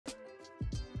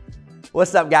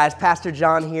What's up, guys? Pastor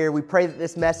John here. We pray that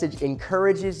this message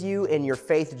encourages you in your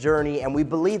faith journey, and we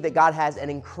believe that God has an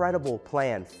incredible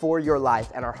plan for your life,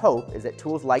 and our hope is that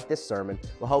tools like this sermon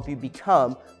will help you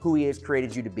become who He has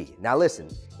created you to be. Now listen,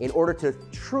 in order to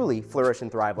truly flourish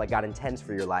and thrive like God intends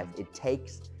for your life, it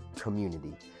takes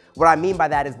community. What I mean by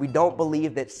that is we don't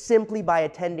believe that simply by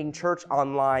attending church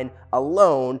online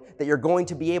alone that you're going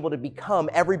to be able to become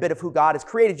every bit of who God has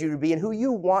created you to be and who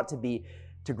you want to be.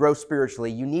 To grow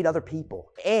spiritually, you need other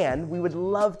people, and we would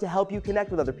love to help you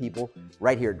connect with other people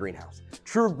right here at Greenhouse.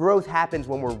 True growth happens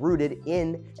when we're rooted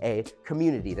in a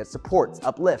community that supports,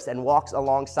 uplifts, and walks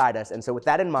alongside us. And so with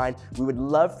that in mind, we would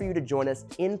love for you to join us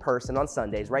in person on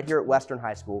Sundays right here at Western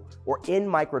High School or in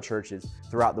microchurches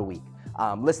throughout the week.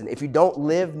 Listen, if you don't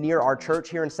live near our church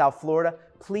here in South Florida,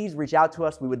 please reach out to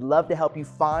us. We would love to help you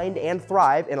find and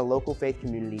thrive in a local faith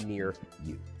community near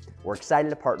you. We're excited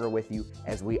to partner with you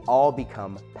as we all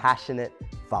become passionate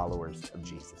followers of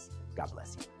Jesus. God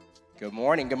bless you. Good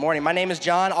morning. Good morning. My name is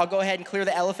John. I'll go ahead and clear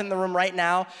the elephant in the room right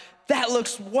now.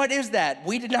 What is that?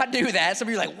 We did not do that. Some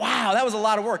of you are like, wow, that was a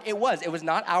lot of work. It was. It was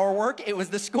not our work. It was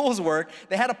the school's work.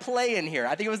 They had a play in here.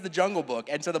 I think it was the Jungle Book.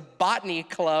 And so the botany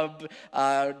club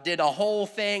did a whole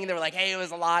thing. They were like, hey, it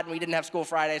was a lot, and we didn't have school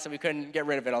Friday, so we couldn't get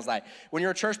rid of it. I was like, when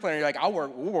you're a church planner, you're like,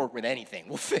 we'll work with anything.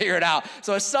 We'll figure it out.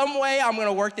 So in some way, I'm going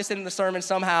to work this into the sermon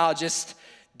somehow. Just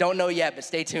don't know yet, but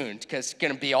stay tuned because it's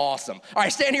going to be awesome. All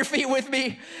right, stand to your feet with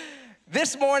me.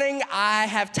 This morning, I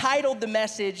have titled the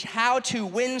message, How to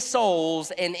Win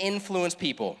Souls and Influence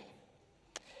People.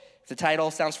 If the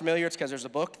title sounds familiar, it's because there's a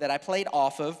book that I played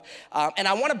off of. And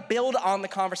I want to build on the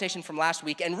conversation from last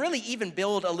week and really even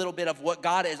build a little bit of what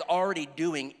God is already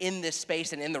doing in this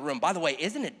space and in the room. By the way,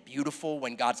 isn't it beautiful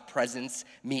when God's presence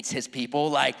meets His people?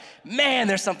 Like, man,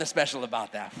 there's something special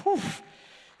about that. Whew.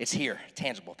 It's here,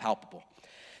 tangible, palpable.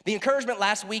 The encouragement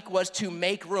last week was to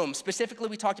make room. Specifically,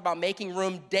 we talked about making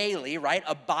room daily, right?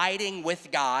 Abiding with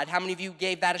God. How many of you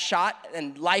gave that a shot?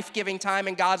 And life-giving time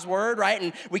in God's Word, right?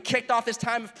 And we kicked off this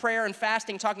time of prayer and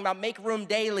fasting talking about make room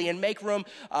daily and make room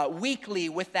weekly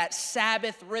with that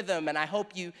Sabbath rhythm. And I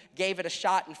hope you gave it a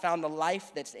shot and found the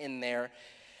life that's in there.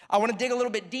 I want to dig a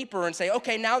little bit deeper and say,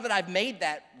 okay, now that I've made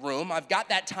that room, I've got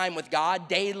that time with God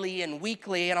daily and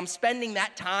weekly, and I'm spending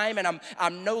that time, and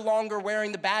I'm no longer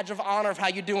wearing the badge of honor of how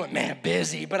you doing, man,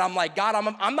 busy. But I'm like, God,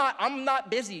 I'm not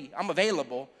busy. I'm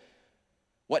available.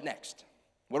 What next?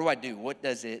 What do I do? What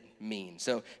does it mean?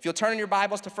 So if you'll turn in your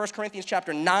Bibles to 1 Corinthians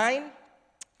chapter 9.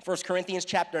 1 Corinthians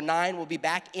chapter 9, we'll be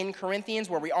back in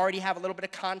Corinthians where we already have a little bit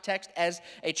of context as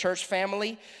a church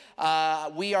family.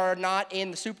 We are not in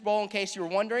the Super Bowl, in case you were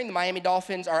wondering. The Miami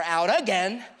Dolphins are out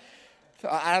again.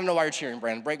 I don't know why you're cheering,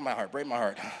 Brandon. Break my heart, break my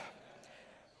heart.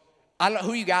 I don't know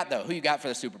who you got, though. Who you got for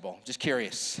the Super Bowl? Just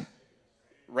curious.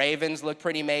 Ravens look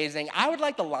pretty amazing. I would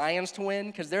like the Lions to win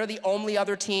because they're the only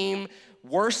other team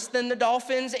worse than the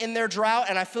Dolphins in their drought,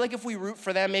 and I feel like if we root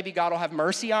for them, maybe God will have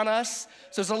mercy on us.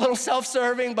 So it's a little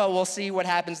self-serving, but we'll see what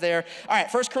happens there. All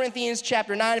right, 1 Corinthians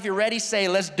chapter 9, if you're ready, say,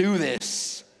 let's do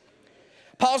this.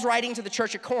 Paul's writing to the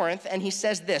church at Corinth, and he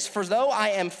says this, for though I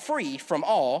am free from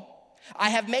all,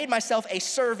 I have made myself a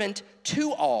servant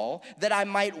to all, that I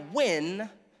might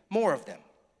win more of them.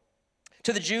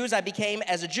 To the Jews, I became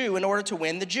as a Jew in order to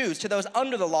win the Jews. To those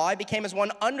under the law, I became as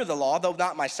one under the law, though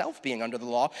not myself being under the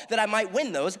law, that I might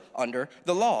win those under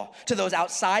the law. To those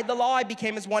outside the law, I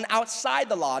became as one outside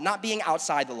the law, not being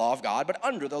outside the law of God, but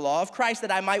under the law of Christ,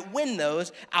 that I might win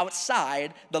those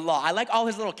outside the law. I like all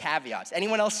his little caveats.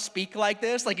 Anyone else speak like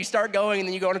this? Like you start going, and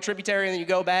then you go on a tributary, and then you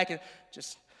go back, and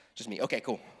just me. Okay,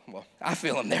 cool. Well, I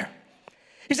feel him there.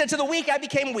 He said, to the weak, I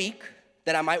became weak,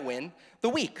 that I might win the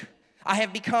weak. I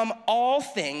have become all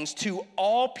things to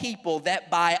all people that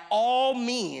by all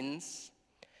means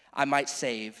I might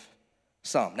save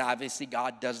some. Now, obviously,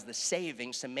 God does the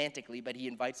saving semantically, but he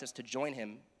invites us to join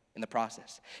him in the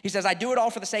process. He says, I do it all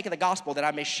for the sake of the gospel that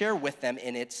I may share with them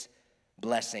in its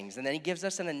blessings. And then he gives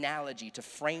us an analogy to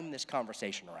frame this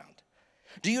conversation around.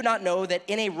 Do you not know that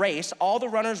in a race all the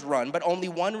runners run, but only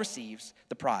one receives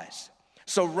the prize?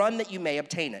 So run that you may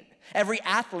obtain it. Every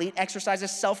athlete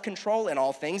exercises self-control in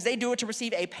all things. They do it to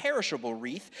receive a perishable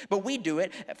wreath, but we do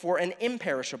it for an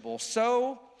imperishable.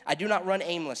 So I do not run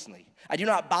aimlessly. I do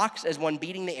not box as one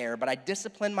beating the air, but I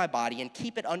discipline my body and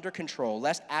keep it under control,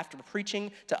 lest after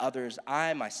preaching to others,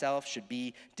 I myself should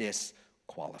be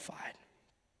disqualified.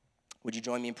 Would you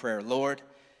join me in prayer? Lord,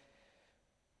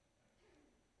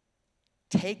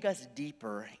 take us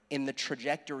deeper in the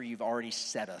trajectory you've already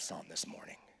set us on this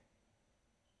morning.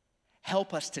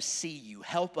 Help us to see you.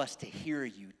 Help us to hear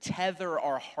you. Tether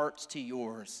our hearts to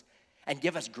yours and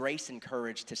give us grace and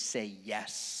courage to say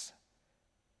yes.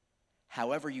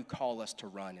 however you call us to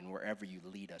run and wherever you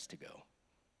lead us to go.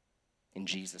 In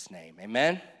Jesus' name,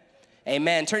 amen?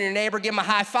 Amen. Turn to your neighbor, give him a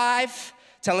high five.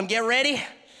 Tell him, get ready. You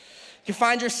can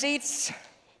find your seats.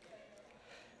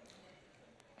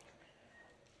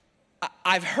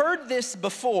 I've heard this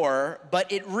before,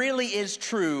 but it really is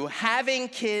true. Having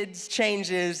kids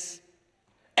changes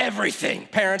everything.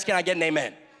 Parents, can I get an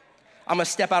amen? I'm gonna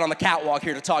step out on the catwalk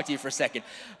here to talk to you for a second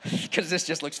because this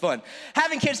just looks fun.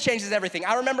 Having kids changes everything.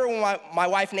 I remember when my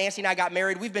wife Nancy and I got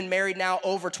married. We've been married now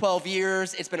over 12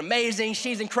 years. It's been amazing.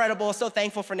 She's incredible. So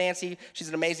thankful for Nancy. She's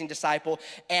an amazing disciple.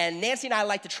 And Nancy and I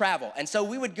like to travel. And so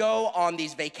we would go on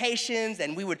these vacations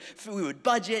and we would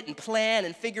budget and plan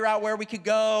and figure out where we could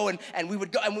go. And we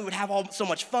would go and we would have so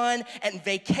much fun. And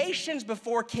vacations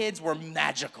before kids were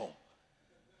magical.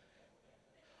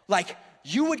 Like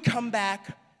you would come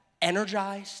back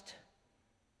energized,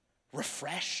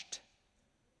 refreshed,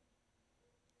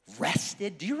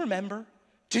 rested. Do you remember?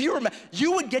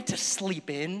 You would get to sleep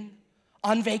in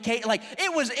on vacation. Like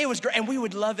it was great, and we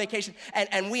would love vacation,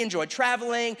 and we enjoyed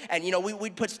traveling, and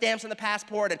we'd put stamps on the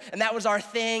passport, and that was our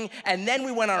thing. And then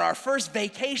we went on our first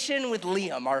vacation with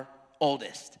Liam, our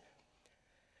oldest,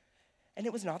 and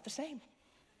it was not the same.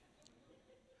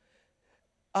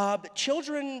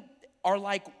 Children are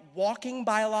like walking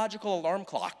biological alarm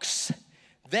clocks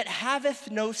that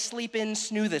haveth no sleep in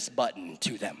snooze button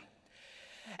to them.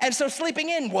 And so sleeping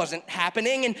in wasn't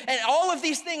happening, and all of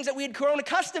these things that we had grown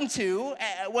accustomed to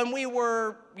when we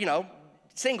were,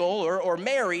 single or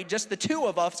married, just the two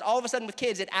of us, all of a sudden with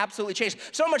kids, it absolutely changed.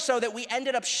 So much so that we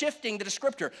ended up shifting the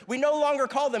descriptor. We no longer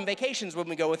call them vacations when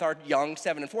we go with our young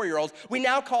 7 and 4-year-olds. We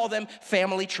now call them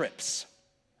family trips.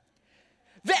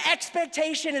 The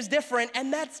expectation is different,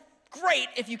 and that's great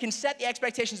if you can set the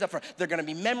expectations up for they're gonna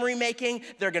be memory making,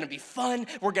 they're gonna be fun,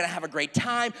 we're gonna have a great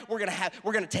time, we're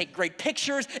gonna take great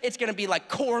pictures, it's gonna be like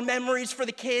core memories for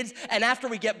the kids, and after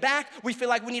we get back, we feel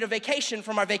like we need a vacation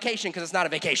from our vacation because it's not a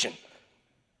vacation.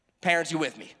 Parents, you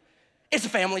with me? It's a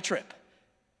family trip.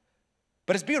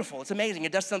 But it's beautiful, it's amazing,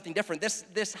 it does something different.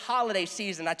 This holiday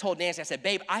season, I told Nancy, I said,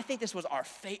 babe, I think this was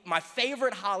my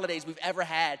favorite holidays we've ever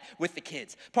had with the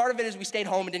kids. Part of it is we stayed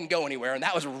home and didn't go anywhere, and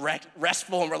that was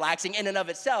restful and relaxing in and of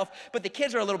itself, but the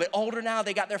kids are a little bit older now,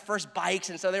 they got their first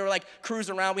bikes, and so they were like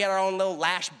cruising around. We had our own little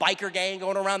Lash biker gang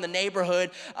going around the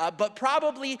neighborhood, but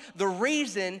probably the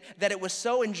reason that it was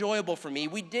so enjoyable for me,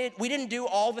 we didn't do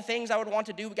all the things I would want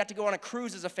to do. We got to go on a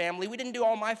cruise as a family. We didn't do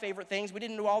all my favorite things. We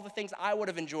didn't do all the things I would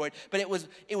have enjoyed, but it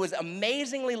was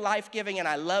amazingly life-giving, and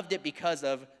I loved it because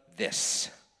of this.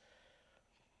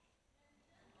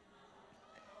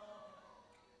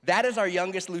 That is our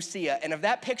youngest, Lucia, and if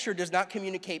that picture does not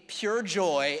communicate pure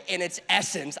joy in its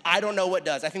essence, I don't know what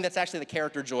does. I think that's actually the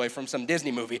character Joy from some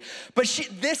Disney movie. But she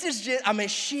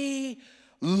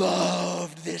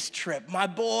loved this trip. My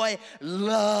boy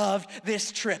loved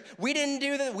this trip. We didn't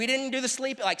do the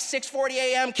sleep at like 6:40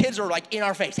 a.m. Kids were like in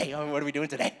our face. Hey, what are we doing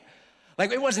today?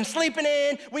 Like it wasn't sleeping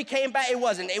in, we came back, it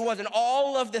wasn't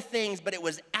all of the things, but it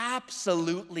was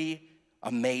absolutely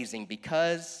amazing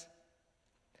because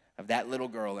of that little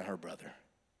girl and her brother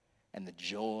and the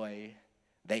joy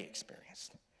they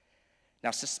experienced. Now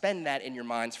suspend that in your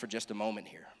minds for just a moment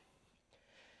here.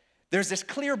 There's this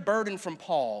clear burden from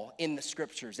Paul in the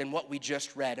scriptures in what we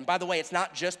just read. And by the way, it's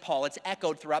not just Paul, it's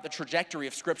echoed throughout the trajectory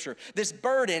of scripture. This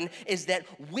burden is that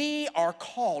we are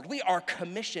called, we are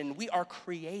commissioned, we are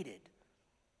created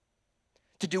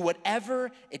to do whatever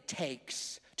it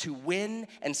takes to win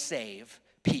and save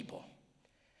people.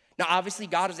 Now, obviously,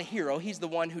 God is a hero. He's the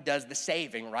one who does the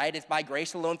saving, right? It's by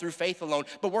grace alone, through faith alone.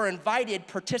 But we're invited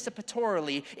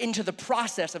participatorily into the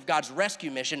process of God's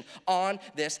rescue mission on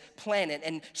this planet.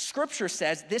 And Scripture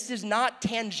says this is not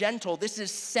tangential. This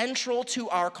is central to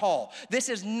our call. This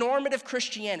is normative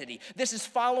Christianity. This is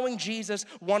following Jesus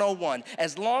 101.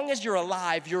 As long as you're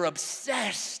alive, you're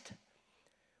obsessed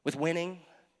with winning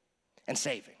and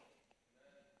saving.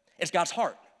 It's God's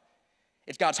heart.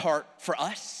 It's God's heart for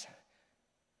us.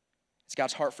 It's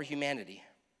God's heart for humanity.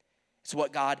 It's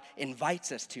what God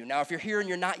invites us to. Now, if you're here and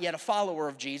you're not yet a follower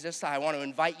of Jesus, I want to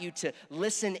invite you to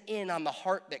listen in on the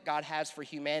heart that God has for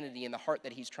humanity and the heart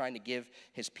that he's trying to give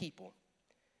his people.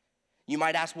 You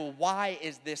might ask, well, why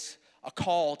is this a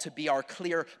call to be our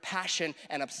clear passion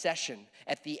and obsession?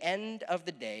 At the end of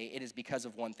the day, it is because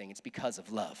of one thing. It's because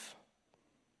of love.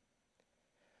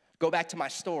 Go back to my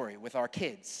story with our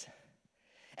kids.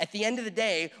 At the end of the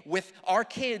day, with our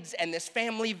kids and this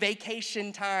family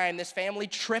vacation time, this family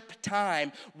trip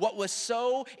time, what was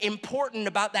so important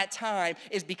about that time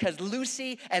is because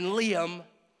Lucy and Liam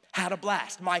had a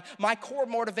blast. My core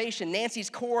motivation, Nancy's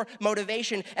core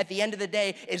motivation at the end of the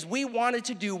day is we wanted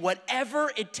to do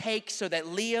whatever it takes so that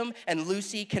Liam and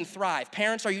Lucy can thrive.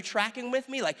 Parents, are you tracking with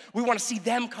me? Like, we want to see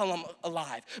them come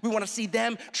alive. We want to see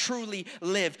them truly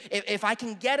live. If I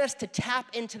can get us to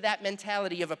tap into that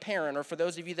mentality of a parent, or for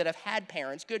those of you that have had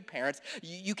parents, good parents,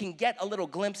 you can get a little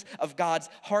glimpse of God's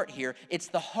heart here. It's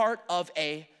the heart of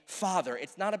a father.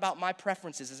 It's not about my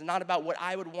preferences. It's not about what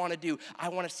I would want to do. I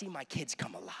want to see my kids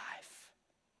come alive.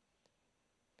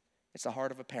 It's the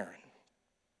heart of a parent.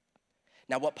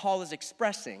 Now, what Paul is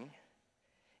expressing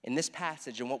in this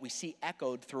passage and what we see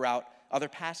echoed throughout other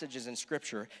passages in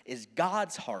Scripture is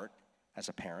God's heart as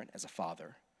a parent, as a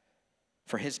father,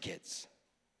 for his kids.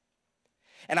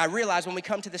 And I realize when we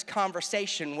come to this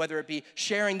conversation, whether it be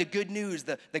sharing the good news,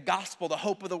 the gospel, the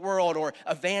hope of the world, or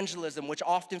evangelism, which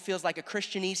often feels like a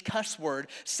Christianese cuss word,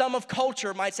 some of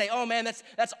culture might say, oh man,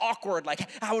 that's awkward. Like,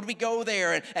 how would we go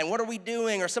there? And what are we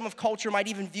doing? Or some of culture might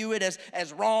even view it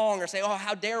as wrong or say, oh,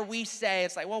 how dare we say?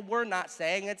 It's like, well, we're not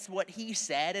saying. It's what he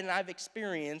said and I've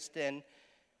experienced. And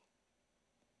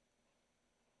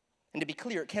to be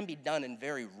clear, it can be done in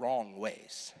very wrong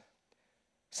ways.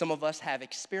 Some of us have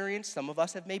experienced, some of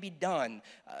us have maybe done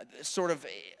sort of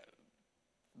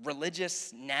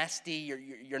religious, nasty,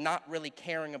 you're not really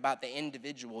caring about the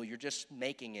individual, you're just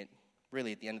making it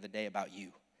really at the end of the day about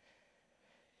you.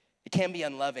 It can be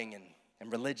unloving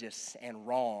and religious and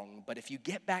wrong, but if you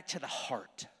get back to the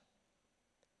heart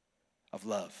of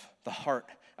love, the heart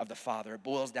of the Father, it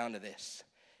boils down to this.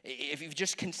 If you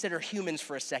just consider humans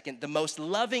for a second, the most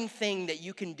loving thing that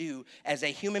you can do as a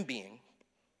human being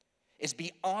is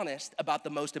be honest about the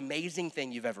most amazing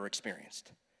thing you've ever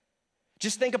experienced.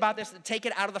 Just think about this, take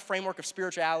it out of the framework of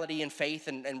spirituality and faith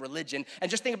and religion,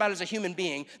 and just think about it as a human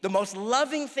being. The most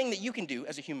loving thing that you can do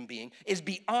as a human being is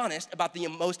be honest about the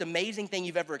most amazing thing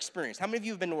you've ever experienced. How many of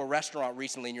you have been to a restaurant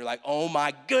recently and you're like, oh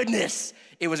my goodness,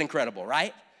 it was incredible,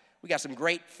 right? We got some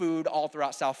great food all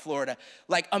throughout South Florida.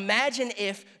 Like, imagine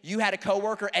if you had a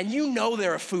coworker and you know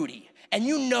they're a foodie, and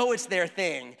you know it's their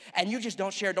thing, and you just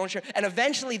don't share. And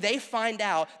eventually they find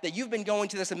out that you've been going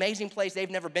to this amazing place they've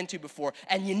never been to before,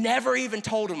 and you never even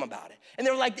told them about it. And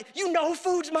they're like, you know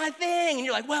food's my thing. And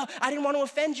you're like, well, I didn't want to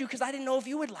offend you because I didn't know if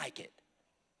you would like it.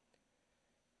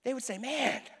 They would say,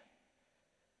 man,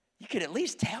 you could at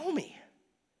least tell me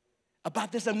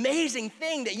about this amazing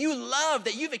thing that you love,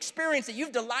 that you've experienced, that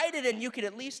you've delighted in. You could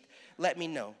at least let me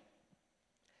know.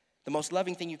 The most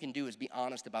loving thing you can do is be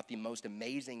honest about the most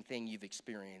amazing thing you've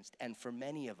experienced. And for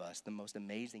many of us, the most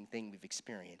amazing thing we've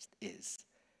experienced is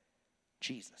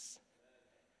Jesus.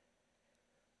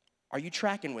 Are you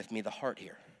tracking with me the heart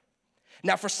here?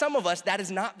 Now, for some of us, that is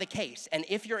not the case. And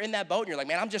if you're in that boat and you're like,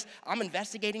 man, I'm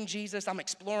investigating Jesus, I'm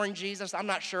exploring Jesus, I'm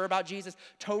not sure about Jesus,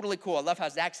 totally cool. I love how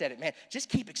Zach said it, man, just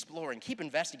keep exploring, keep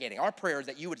investigating. Our prayer is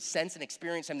that you would sense and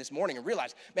experience him this morning and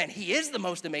realize, man, he is the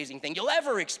most amazing thing you'll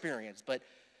ever experience.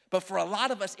 But for a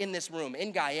lot of us in this room,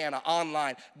 in Guyana,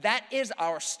 online, that is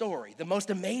our story. The most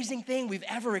amazing thing we've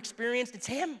ever experienced, it's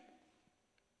him.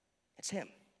 It's him.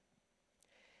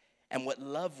 And what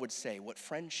love would say, what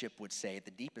friendship would say at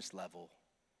the deepest level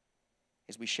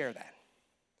is we share that.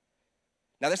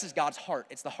 Now, this is God's heart.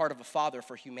 It's the heart of a father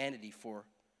for humanity, for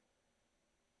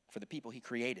the people he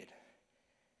created.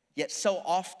 Yet so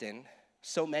often,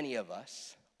 so many of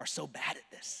us are so bad at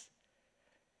this,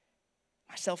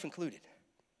 myself included.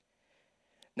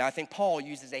 Now, I think Paul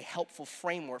uses a helpful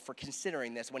framework for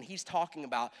considering this when he's talking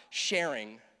about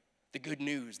sharing the good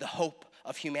news, the hope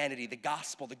of humanity, the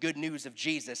gospel, the good news of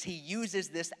Jesus. He uses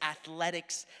this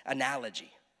athletics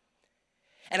analogy.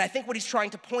 And I think what he's trying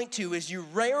to point to is you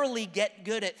rarely get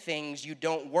good at things you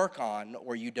don't work on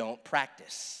or you don't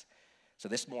practice. So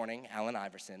this morning, Alan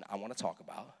Iverson, I want to talk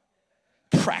about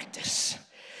practice.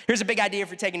 Here's a big idea. If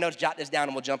you're taking notes, jot this down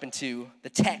and we'll jump into the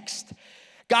text.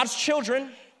 God's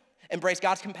children embrace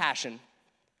God's compassion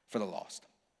for the lost.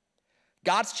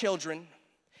 God's children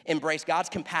embrace God's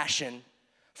compassion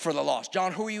for the lost.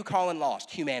 John, who are you calling lost?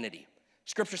 Humanity.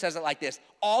 Scripture says it like this.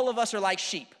 All of us are like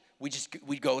sheep.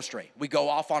 We go astray. We go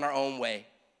off on our own way.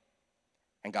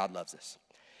 And God loves us.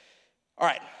 All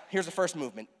right, here's the first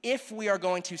movement. If we are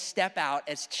going to step out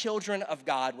as children of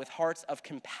God with hearts of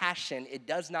compassion, it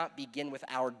does not begin with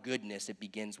our goodness. It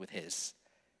begins with his.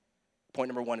 Point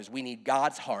number one is we need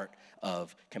God's heart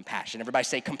of compassion. Everybody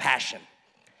say compassion.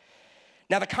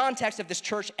 Now, the context of this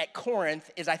church at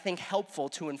Corinth is, I think, helpful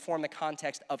to inform the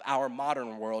context of our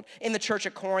modern world. In the church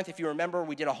at Corinth, if you remember,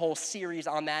 we did a whole series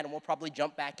on that, and we'll probably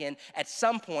jump back in at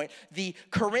some point. The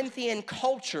Corinthian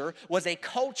culture was a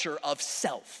culture of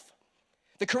self.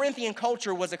 The Corinthian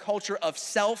culture was a culture of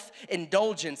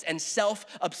self-indulgence and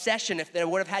self-obsession. If they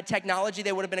would have had technology,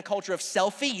 they would have been a culture of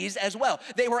selfies as well.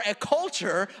 They were a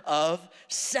culture of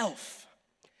self.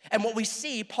 And what we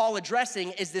see Paul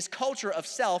addressing is this culture of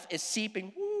self is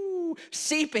seeping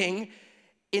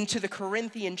into the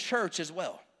Corinthian church as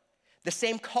well. The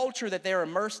same culture that they're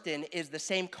immersed in is the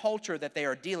same culture that they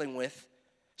are dealing with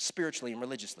spiritually and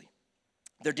religiously.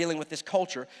 They're dealing with this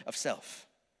culture of self.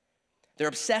 They're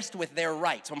obsessed with their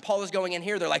rights. When Paul is going in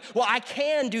here, they're like, well, I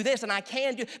can do this and I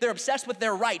can do. They're obsessed with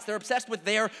their rights. They're obsessed with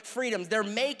their freedoms. They're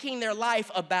making their life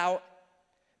about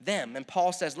them. And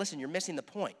Paul says, listen, you're missing the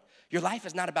point. Your life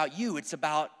is not about you. It's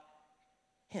about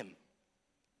him.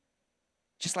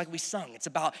 Just like we sung, it's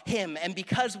about him. And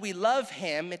because we love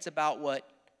him, it's about what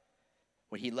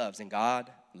he loves. And God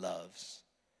loves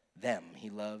them. He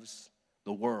loves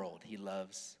the world. He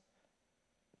loves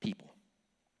people.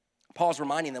 Paul's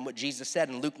reminding them what Jesus said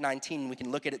in Luke 19. We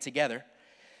can look at it together.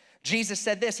 Jesus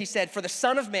said this. He said, for the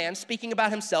Son of Man, speaking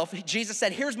about himself, Jesus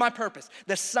said, here's my purpose.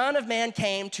 The Son of Man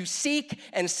came to seek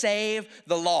and save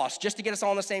the lost. Just to get us all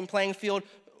on the same playing field,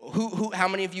 how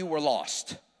many of you were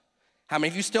lost? How many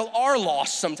of you still are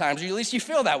lost sometimes? Or at least you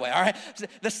feel that way, all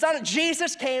right?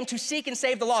 Jesus came to seek and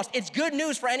save the lost. It's good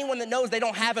news for anyone that knows they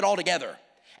don't have it all together,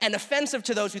 and offensive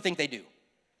to those who think they do.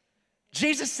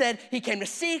 Jesus said he came to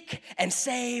seek and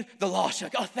save the lost. You're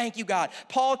like, oh, thank you, God.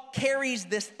 Paul carries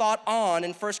this thought on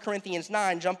in 1 Corinthians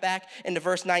 9. Jump back into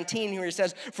verse 19 where he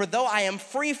says, for though I am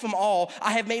free from all,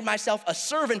 I have made myself a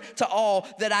servant to all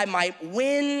that I might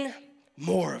win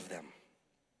more of them.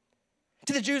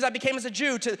 To the Jews, I became as a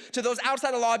Jew. To those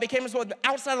outside the law, I became as one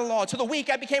outside the law. To the weak,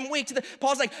 I became weak.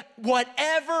 Paul's like,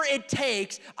 whatever it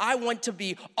takes, I want to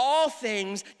be all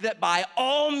things that by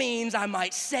all means I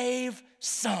might save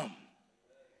some.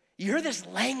 You hear this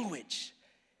language.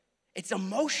 It's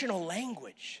emotional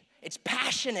language. It's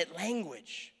passionate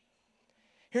language.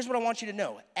 Here's what I want you to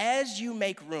know. As you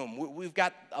make room, we've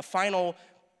got a final,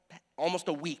 almost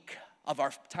a week of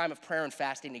our time of prayer and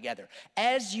fasting together.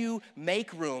 As you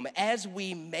make room, as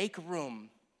we make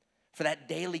room for that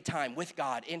daily time with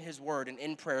God in his word and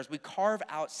in prayers, we carve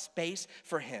out space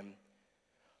for him.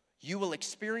 You will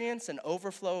experience an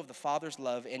overflow of the Father's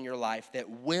love in your life that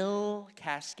will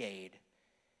cascade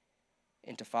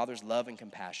into Father's love and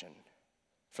compassion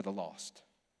for the lost.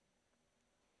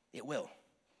 It will.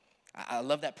 I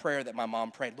love that prayer that my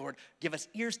mom prayed. Lord, give us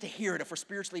ears to hear it if we're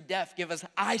spiritually deaf. Give us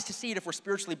eyes to see it if we're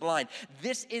spiritually blind.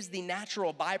 This is the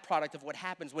natural byproduct of what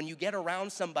happens when you get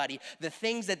around somebody. The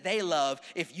things that they love,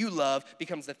 if you love,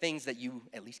 becomes the things that you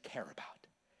at least care about.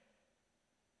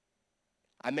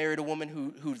 I married a woman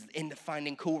who's into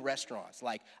finding cool restaurants.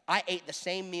 Like, I ate the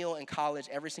same meal in college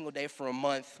every single day for a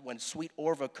month when Sweet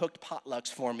Orva cooked potlucks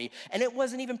for me. And it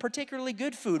wasn't even particularly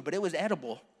good food, but it was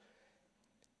edible.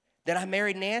 Then I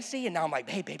married Nancy, and now I'm like,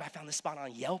 hey, babe, I found this spot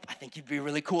on Yelp. I think you'd be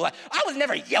really cool. I was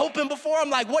never Yelping before.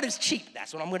 I'm like, what is cheap?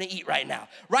 That's what I'm going to eat right now,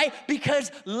 right?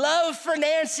 Because love for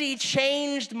Nancy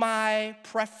changed my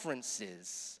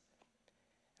preferences.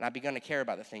 And I've begun to care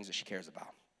about the things that she cares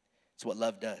about. It's what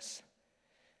love does.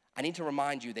 I need to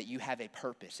remind you that you have a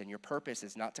purpose, and your purpose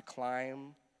is not to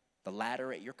climb the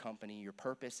ladder at your company. Your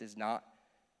purpose is not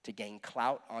to gain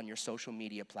clout on your social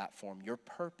media platform. Your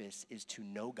purpose is to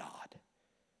know God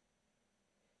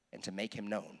and to make him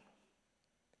known.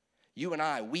 You and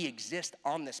I, we exist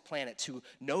on this planet to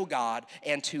know God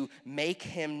and to make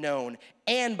him known.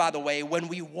 And by the way, when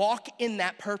we walk in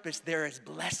that purpose, there is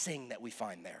blessing that we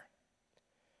find there.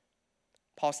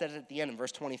 Paul said it at the end in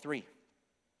verse 23.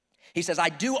 He says, I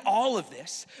do all of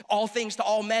this, all things to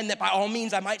all men, that by all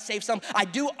means I might save some. I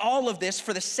do all of this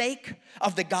for the sake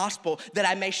of the gospel, that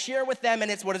I may share with them,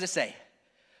 and it's, what does it say?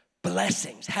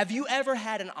 Blessings. Have you ever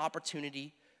had an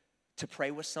opportunity to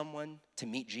pray with someone, to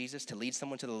meet Jesus, to lead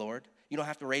someone to the Lord? You don't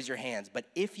have to raise your hands, but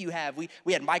if you have, we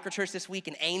had Microchurch this week,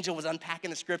 and Angel was unpacking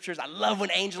the scriptures. I love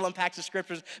when Angel unpacks the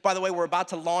scriptures. By the way, we're about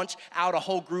to launch out a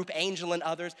whole group, Angel and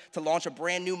others, to launch a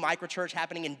brand new Microchurch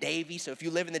happening in Davie. So if you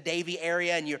live in the Davie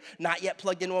area and you're not yet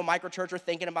plugged into a Microchurch or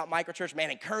thinking about Microchurch, man,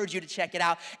 I encourage you to check it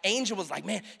out. Angel was like,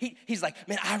 man, he's like,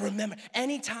 man, I remember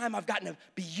anytime I've gotten to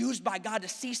be used by God to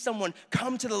see someone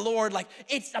come to the Lord, like,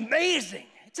 it's amazing.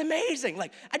 It's amazing.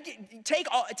 Like, I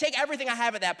take everything I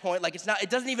have at that point. Like, it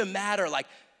doesn't even matter. Like,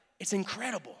 it's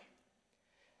incredible.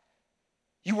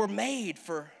 You were made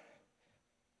for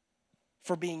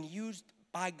being used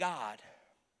by God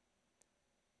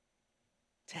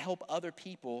to help other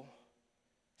people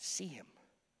see him.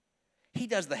 He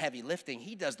does the heavy lifting.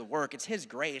 He does the work. It's his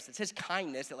grace. It's his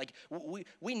kindness that, like,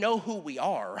 we know who we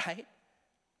are, right?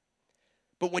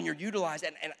 But when you're utilized,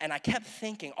 and I kept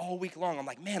thinking all week long, I'm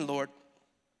like, man, Lord,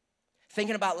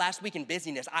 Thinking about last week in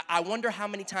busyness, I wonder how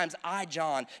many times I,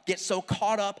 John, get so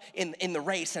caught up in the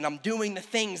race and I'm doing the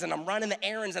things and I'm running the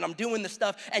errands and I'm doing the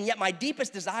stuff, and yet my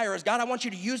deepest desire is, God, I want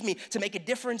you to use me to make a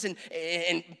difference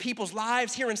in people's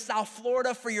lives here in South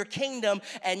Florida for your kingdom,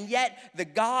 and yet the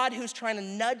God who's trying to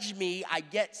nudge me, I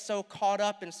get so caught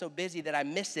up and so busy that I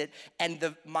miss it,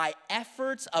 and my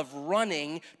efforts of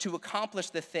running to accomplish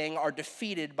the thing are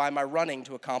defeated by my running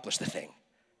to accomplish the thing.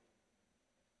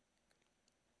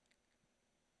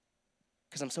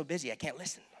 Because I'm so busy, I can't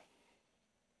listen.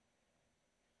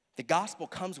 The gospel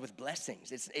comes with blessings.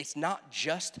 It's not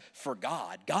just for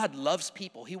God. God loves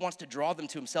people. He wants to draw them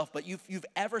to himself. But you've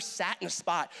ever sat in a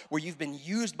spot where you've been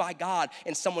used by God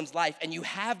in someone's life, and you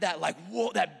have that like,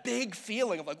 whoa, that big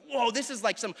feeling of like, whoa, this is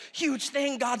like some huge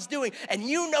thing God's doing. And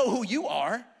you know who you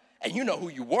are, and you know who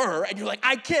you were, and you're like,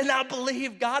 I cannot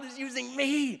believe God is using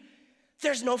me.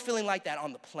 There's no feeling like that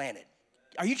on the planet.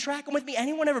 Are you tracking with me?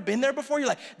 Anyone ever been there before? You're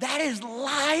like, that is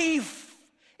life.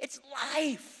 It's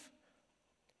life.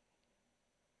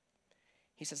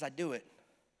 He says, I do it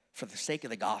for the sake of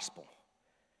the gospel,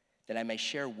 that I may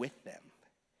share with them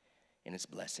in its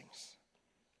blessings.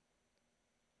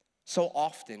 So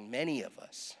often, many of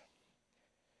us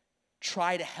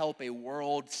try to help a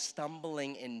world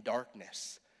stumbling in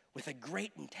darkness with a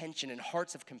great intention and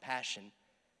hearts of compassion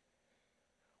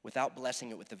without blessing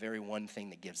it with the very one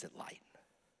thing that gives it light.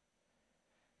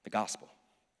 The gospel.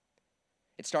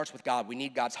 It starts with God. We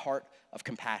need God's heart of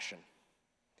compassion.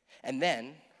 And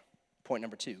then, point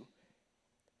number 2,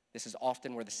 this is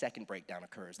often where the second breakdown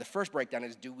occurs. The first breakdown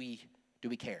is, do we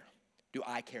care? Do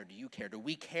I care? Do you care? Do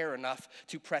we care enough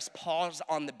to press pause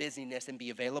on the busyness and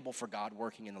be available for God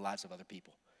working in the lives of other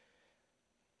people?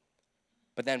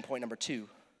 But then point number 2,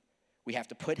 we have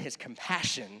to put his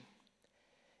compassion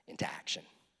into action.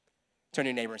 Turn to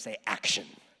your neighbor and say, action.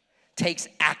 Takes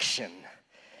action.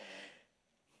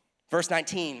 Verse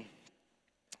 19,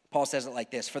 Paul says it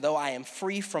like this: for though I am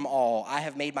free from all, I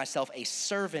have made myself a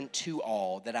servant to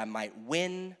all, that I might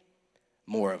win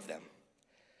more of them.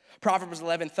 Proverbs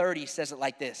 11:30 says it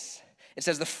like this. It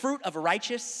says, the fruit of a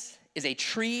righteous is a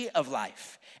tree of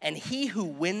life, and he who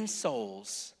wins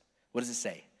souls, what does it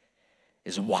say?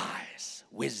 Is wise,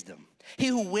 wisdom. He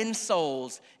who wins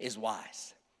souls is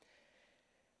wise.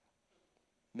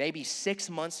 Maybe 6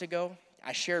 months ago,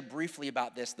 I shared briefly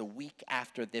about this the week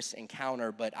after this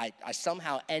encounter, but I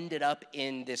somehow ended up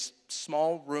in this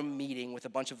small room meeting with a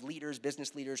bunch of leaders,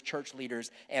 business leaders, church leaders,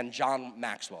 and John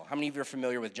Maxwell. How many of you are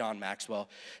familiar with John Maxwell?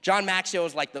 John Maxwell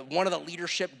is like one of the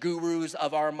leadership gurus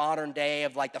of our modern day,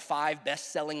 of like the 5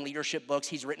 best-selling leadership books.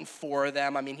 He's written 4 of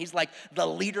them. I mean, he's like the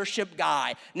leadership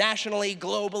guy, nationally,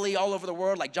 globally, all over the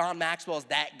world. Like John Maxwell is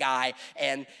that guy.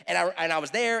 And I was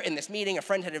there in this meeting. A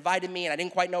friend had invited me, and I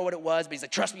didn't quite know what it was, but he's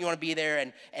like, trust me, you want to be there.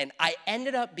 And I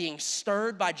ended up being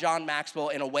stirred by John Maxwell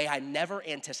in a way I never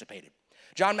anticipated.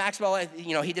 John Maxwell,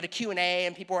 he did a Q&A,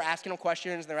 and people were asking him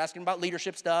questions. They were asking him about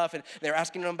leadership stuff, and they were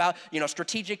asking him about,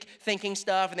 strategic thinking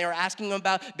stuff, and they were asking him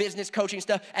about business coaching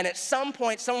stuff. And at some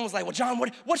point, someone was like, well, John,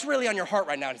 what's really on your heart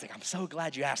right now? And he's like, I'm so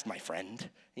glad you asked, my friend.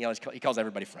 He calls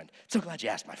everybody friend. So glad you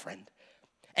asked, my friend.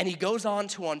 And he goes on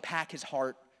to unpack his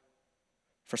heart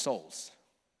for souls,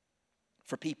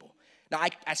 for people. Now,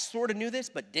 I sort of knew this,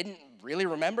 but didn't really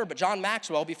remember. But John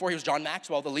Maxwell, before he was John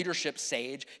Maxwell, the leadership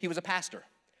sage, he was a pastor.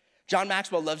 John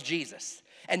Maxwell loves Jesus.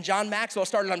 And John Maxwell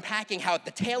started unpacking how at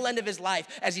the tail end of his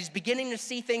life, as he's beginning to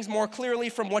see things more clearly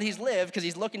from what he's lived, because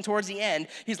he's looking towards the end,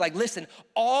 he's like, listen,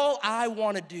 all I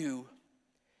want to do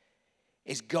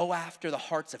is go after the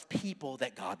hearts of people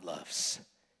that God loves.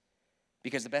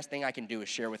 Because the best thing I can do is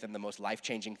share with them the most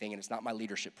life-changing thing, and it's not my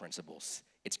leadership principles,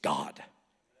 it's God.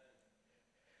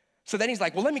 So then he's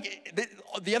like, well,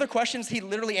 the other questions he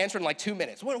literally answered in like 2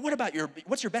 minutes. What about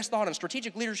what's your best thought on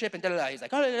strategic leadership and da-da-da? He's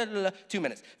like, 2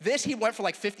 minutes. This, he went for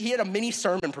like 50, he had a mini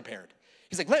sermon prepared.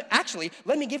 He's like,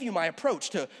 let me give you my approach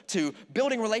to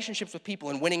building relationships with people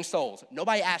and winning souls.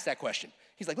 Nobody asked that question.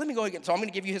 He's like, let me go again. So I'm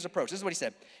gonna give you his approach. This is what he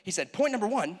said. He said, point number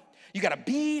 1, you gotta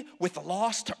be with the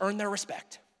lost to earn their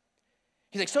respect.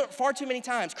 He's like, so far too many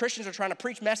times, Christians are trying to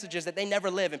preach messages that they never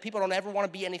live, and people don't ever wanna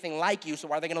be anything like you, so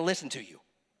why are they gonna listen to you?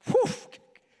 Whew,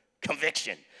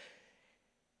 conviction.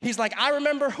 He's like, I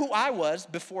remember who I was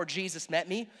before Jesus met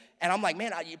me, and I'm like,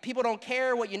 man, people don't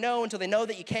care what you know until they know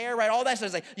that you care, right? All that stuff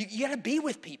is like, you gotta be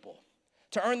with people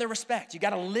to earn their respect. You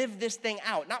gotta live this thing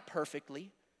out, not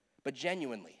perfectly, but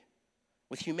genuinely,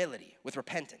 with humility, with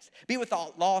repentance. Be with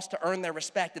the lost to earn their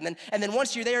respect, and then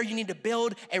once you're there, you need to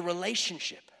build a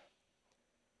relationship.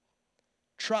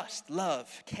 Trust,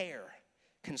 love, care,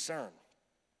 concern.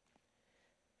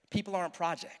 People aren't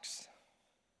projects.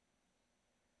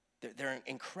 They're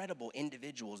incredible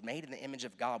individuals made in the image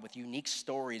of God with unique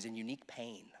stories and unique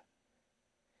pain.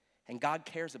 And God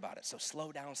cares about it, so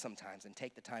slow down sometimes and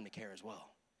take the time to care as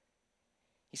well.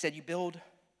 He said you build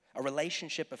a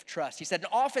relationship of trust. He said, and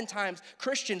oftentimes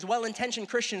Christians, well-intentioned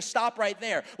Christians, stop right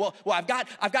there. Well, I've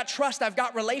got trust, I've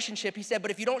got relationship. He said,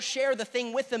 but if you don't share the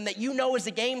thing with them that you know is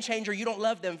a game changer, you don't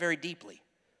love them very deeply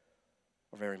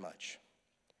or very much.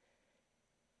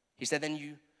 He said, then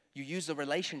you use the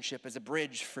relationship as a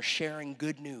bridge for sharing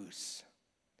good news.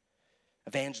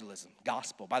 Evangelism,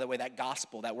 gospel. By the way,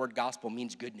 that word gospel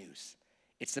means good news.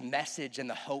 It's the message and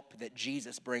the hope that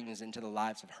Jesus brings into the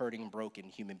lives of hurting, broken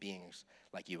human beings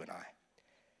like you and I.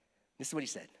 This is what he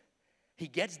said. He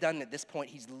gets done at this point,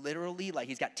 he's literally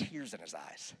he's got tears in his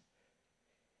eyes.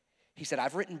 He said,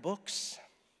 I've written books,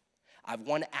 I've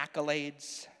won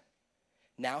accolades.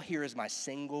 Now here is my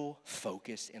single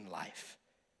focus in life,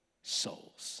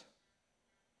 souls.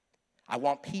 I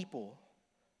want people,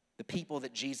 the people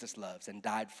that Jesus loves and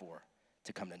died for,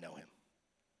 to come to know him.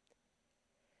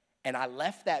 And I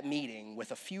left that meeting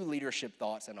with a few leadership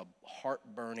thoughts and a heart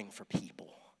burning for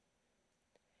people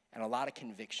and a lot of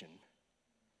conviction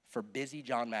for busy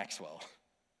John Maxwell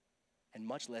and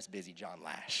much less busy John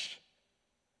Lash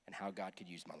and how God could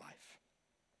use my life.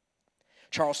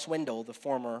 Charles Swindoll, the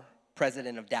former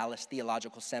president of Dallas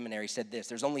Theological Seminary, said this: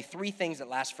 there's only three things that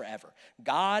last forever: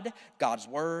 God, God's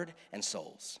word, and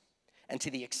souls. And to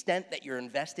the extent that you're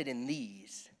invested in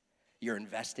these, you're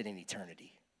invested in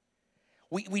eternity.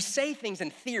 We say things in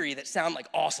theory that sound like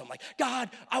awesome, like, God,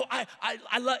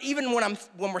 I love, even when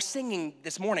we're singing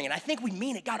this morning, and I think we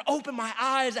mean it. God, open my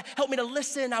eyes, help me to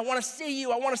listen. I want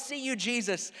to see you,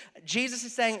 Jesus. Jesus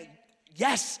is saying,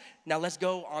 yes, now let's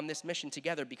go on this mission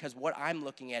together, because what I'm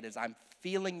looking at is I'm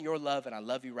feeling your love and I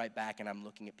love you right back, and I'm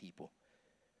looking at people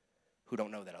who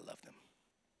don't know that I love them.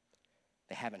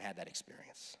 They haven't had that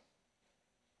experience.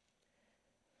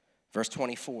 Verse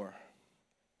 24.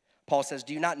 Paul says,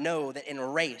 do you not know that in a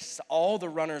race all the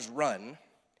runners run,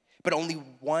 but only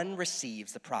one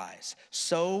receives the prize?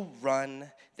 So run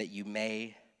that you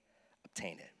may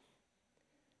obtain it.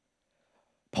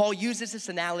 Paul uses this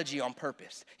analogy on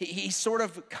purpose. He's sort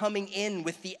of coming in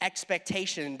with the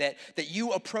expectation that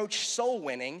you approach soul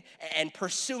winning and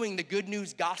pursuing the good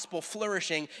news gospel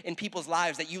flourishing in people's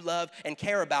lives that you love and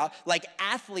care about, like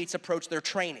athletes approach their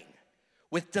training,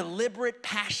 with deliberate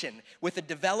passion, with a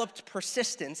developed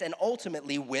persistence, and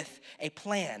ultimately with a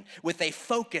plan, with a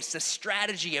focus, a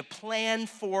strategy, a plan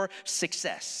for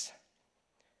success.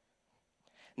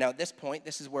 Now, at this point,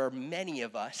 this is where many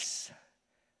of us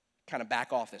kind of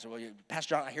back off this. Well,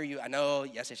 Pastor John, I hear you. I know,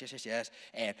 yes.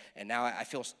 And now I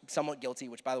feel somewhat guilty,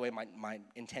 which, by the way, my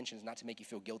intention is not to make you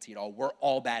feel guilty at all. We're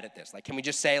all bad at this. Can we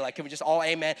just say, can we just all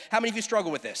amen? How many of you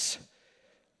struggle with this?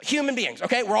 Human beings,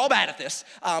 okay? We're all bad at this.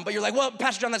 But you're like, well,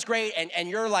 Pastor John, that's great. And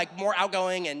you're more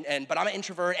outgoing, but I'm an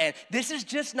introvert, and this is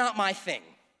just not my thing.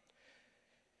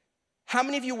 How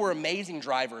many of you were amazing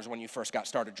drivers when you first got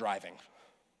started driving?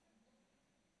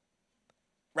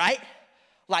 Right?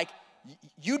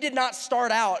 You did not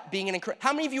start out being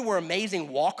how many of you were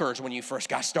amazing walkers when you first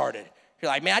got started? You're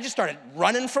like, man, I just started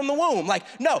running from the womb.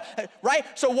 No, right?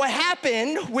 So what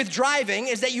happened with driving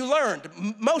is that you learned,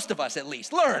 most of us at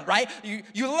least, learned, right?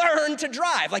 You learned to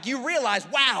drive. You realize,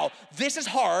 wow, this is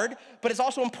hard, but it's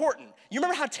also important. You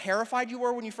remember how terrified you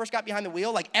were when you first got behind the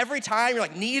wheel? Every time your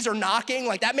knees are knocking,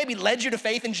 that maybe led you to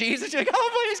faith in Jesus. You're like,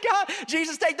 oh, please, God,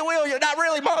 Jesus, take the wheel. You're not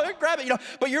really, Mom, grab it,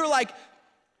 But you're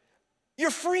you're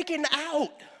freaking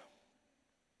out.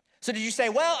 So did you say,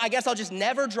 well, I guess I'll just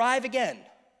never drive again?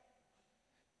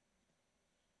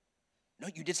 No,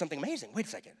 you did something amazing. Wait a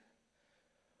second.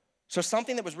 So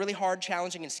something that was really hard,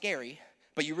 challenging, and scary,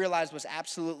 but you realized was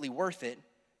absolutely worth it,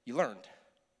 you learned.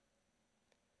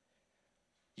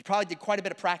 You probably did quite a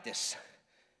bit of practice,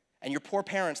 and your poor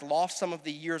parents lost some of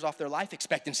the years off their life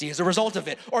expectancy as a result of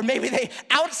it. Or maybe they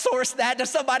outsourced that to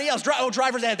somebody else.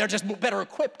 Drivers, they're just better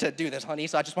equipped to do this, honey,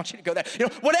 so I just want you to go there.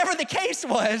 Whatever the case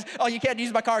was, oh, you can't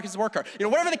use my car because it's a work car.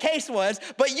 Whatever the case was,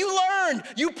 but you learned,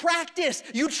 you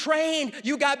practiced, you trained,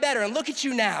 you got better. And look at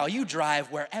you now. You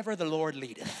drive wherever the Lord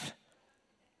leadeth.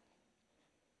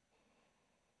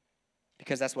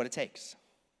 Because that's what it takes.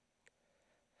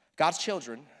 God's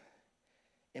children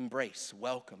embrace,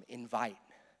 welcome, invite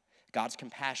God's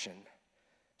compassion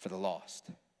for the lost.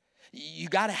 You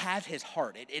got to have his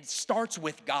heart. It starts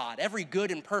with God. Every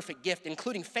good and perfect gift,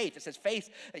 including faith. It says faith,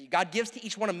 God gives to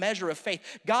each one a measure of faith.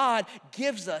 God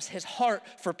gives us his heart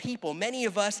for people. Many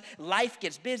of us, life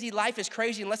gets busy, life is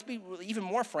crazy, and let's be even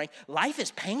more frank, life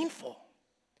is painful.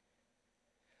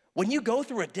 When you go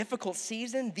through a difficult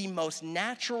season, the most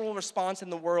natural response in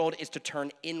the world is to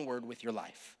turn inward with your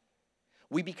life.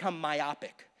 we become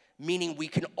myopic, meaning we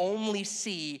can only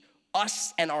see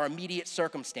us and our immediate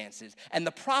circumstances. And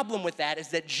the problem with that is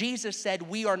that Jesus said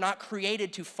we are not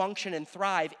created to function and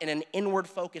thrive in an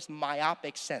inward-focused,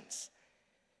 myopic sense.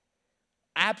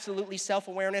 Absolutely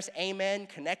self-awareness, amen,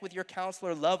 connect with your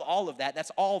counselor, love all of that.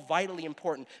 That's all vitally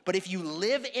important. But if you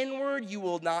live inward, you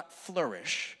will not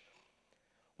flourish.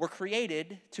 We're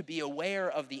created to be aware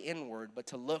of the inward, but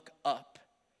to look up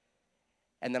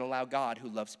and then allow God, who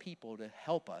loves people, to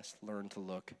help us learn to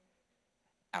look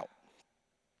out.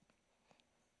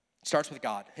 It starts with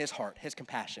God, his heart, his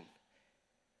compassion.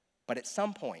 But at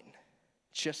some point,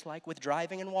 just like with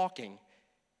driving and walking,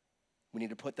 we need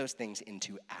to put those things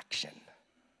into action.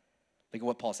 Look at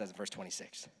what Paul says in verse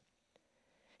 26.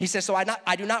 He says, so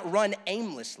I do not run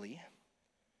aimlessly.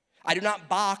 I do not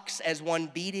box as one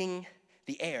beating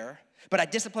the air, but I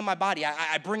discipline my body.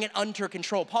 I bring it under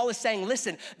control. Paul is saying,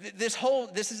 listen,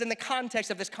 this is in the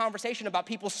context of this conversation about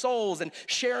people's souls and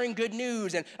sharing good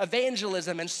news and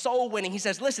evangelism and soul winning. He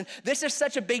says, listen, this is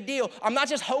such a big deal. I'm not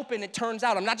just hoping it turns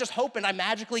out. I'm not just hoping I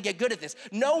magically get good at this.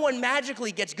 No one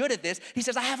magically gets good at this. He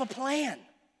says, I have a plan.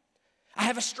 I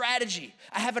have a strategy.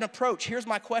 I have an approach. Here's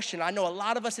my question. I know a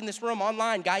lot of us in this room,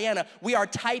 online, Guyana, we are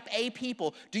type A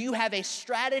people. Do you have a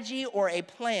strategy or a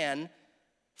plan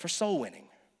for soul winning?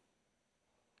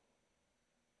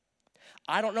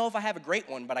 I don't know if I have a great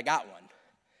one, but I got one.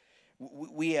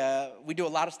 We do a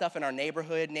lot of stuff in our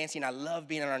neighborhood. Nancy and I love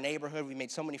being in our neighborhood. We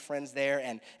made so many friends there,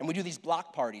 and we do these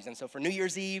block parties. And so for New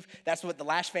Year's Eve, that's what the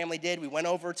Lash family did. We went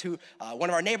over to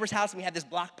one of our neighbor's house, and we had this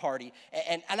block party.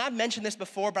 And I've mentioned this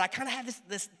before, but I kind of have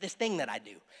this thing that I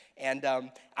do. And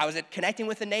I was connecting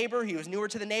with a neighbor. He was newer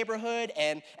to the neighborhood,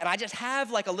 and I just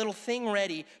have like a little thing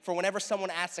ready for whenever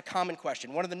someone asks a common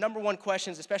question. One of the number one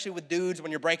questions, especially with dudes when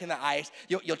you're breaking the ice,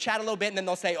 you'll chat a little bit, and then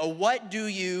they'll say, oh, what do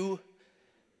you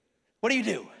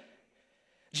do?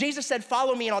 Jesus said,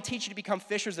 follow me and I'll teach you to become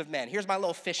fishers of men. Here's my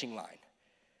little fishing line.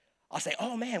 I'll say,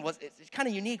 oh man, well, it's kind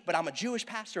of unique, but I'm a Jewish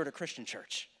pastor at a Christian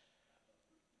church.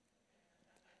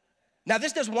 Now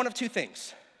this does one of two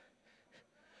things.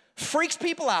 Freaks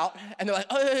people out and they're like,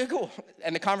 oh, cool.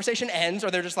 And the conversation ends,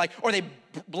 or they're just like, or they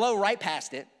blow right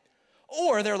past it.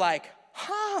 Or they're like,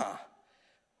 huh.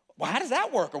 Well, how does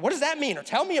that work? Or what does that mean? Or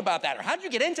tell me about that. Or how did you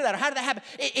get into that? Or how did that happen?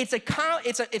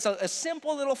 It's a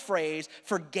simple little phrase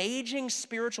for gauging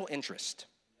spiritual interest.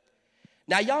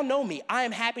 Now, y'all know me. I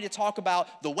am happy to talk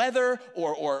about the weather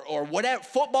or whatever,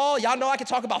 football. Y'all know I can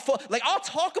talk about football. Like, I'll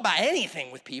talk about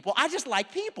anything with people. I just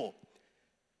like people.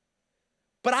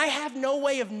 But I have no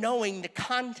way of knowing the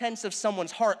contents of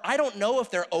someone's heart. I don't know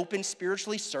if they're open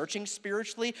spiritually, searching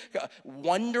spiritually,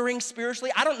 wondering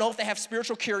spiritually. I don't know if they have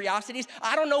spiritual curiosities.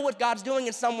 I don't know what God's doing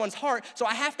in someone's heart. So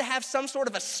I have to have some sort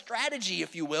of a strategy,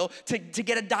 if you will, to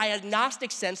get a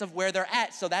diagnostic sense of where they're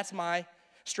at. So that's my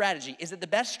strategy. Is it the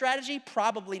best strategy?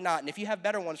 Probably not. And if you have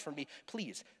better ones from me,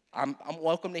 please, I'm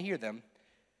welcome to hear them.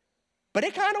 But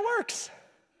it kind of works.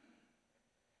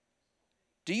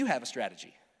 Do you have a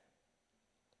strategy?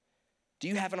 Do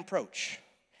you have an approach?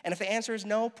 And if the answer is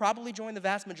no, probably join the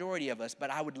vast majority of us, but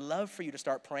I would love for you to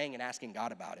start praying and asking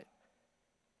God about it.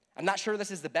 I'm not sure this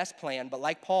is the best plan, but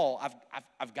like Paul,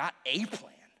 I've got a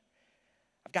plan.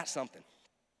 I've got something.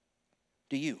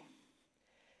 Do you?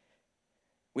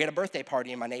 We had a birthday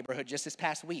party in my neighborhood just this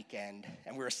past week, and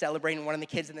we were celebrating one of the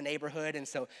kids in the neighborhood, and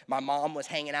so my mom was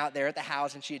hanging out there at the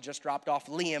house, and she had just dropped off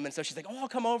Liam, and so she's like, oh, I'll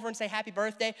come over and say happy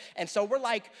birthday, and so we're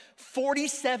like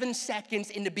 47 seconds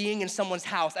into being in someone's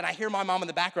house, and I hear my mom in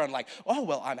the background like, oh,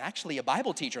 well, I'm actually a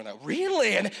Bible teacher, and they're like,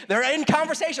 really? And they're in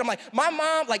conversation. I'm like, my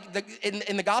mom, like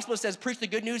in the gospel it says, preach the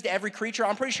good news to every creature.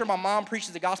 I'm pretty sure my mom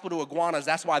preaches the gospel to iguanas.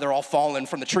 That's why they're all falling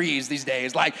from the trees these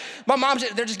days. Like, my mom's,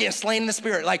 they're just getting slain in the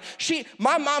spirit. Like,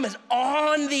 my mom is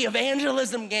on the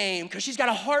evangelism game because she's got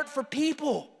a heart for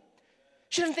people.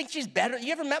 She doesn't think she's better.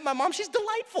 You ever met my mom? She's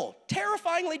delightful,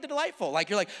 terrifyingly delightful. Like,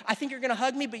 you're like, I think you're gonna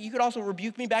hug me, but you could also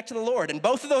rebuke me back to the Lord. And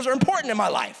both of those are important in my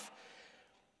life.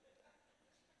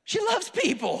 She loves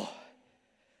people.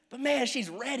 But man, she's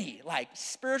ready, like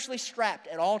spiritually strapped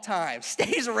at all times.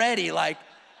 Stays ready, like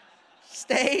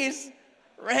stays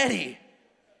ready.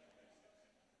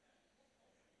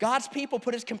 God's people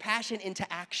put his compassion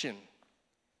into action.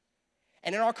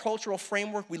 And in our cultural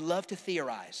framework, we love to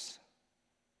theorize.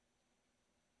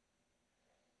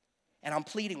 And I'm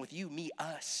pleading with you, me,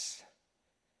 us,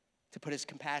 to put his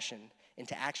compassion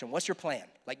into action. What's your plan?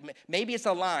 Like, maybe it's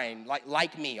a line,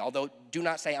 like me, although do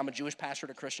not say I'm a Jewish pastor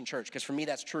at a Christian church, because for me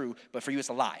that's true, but for you it's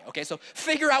a lie, okay? So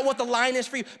figure out what the line is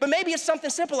for you. But maybe it's something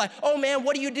simple like, oh man,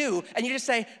 what do you do? And you just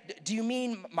say, do you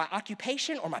mean my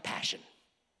occupation or my passion?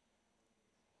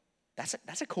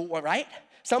 That's a cool one, right?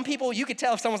 Some people, you could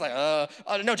tell if someone's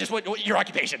like, no, just what your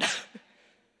occupation.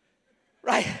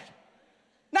 Right?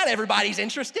 Not everybody's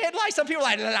interested. Like some people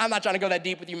are like, I'm not trying to go that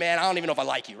deep with you, man. I don't even know if I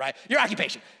like you, right? Your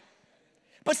occupation.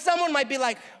 But someone might be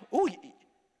like, ooh,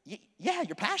 yeah,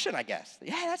 your passion, I guess.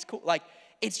 Yeah, that's cool. Like,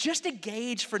 it's just a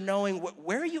gauge for knowing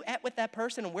where are you at with that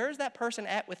person and where is that person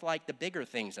at with like the bigger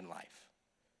things in life.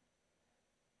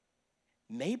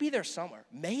 Maybe they're somewhere.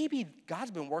 Maybe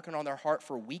God's been working on their heart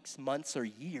for weeks, months, or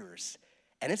years,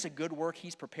 and it's a good work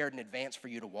he's prepared in advance for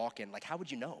you to walk in. Like, how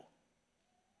would you know?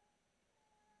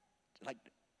 Like,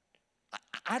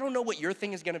 I don't know what your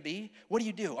thing is gonna be. What do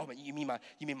you do? Oh, you mean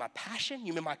my passion?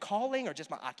 You mean my calling or just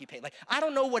my occupation? Like, I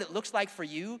don't know what it looks like for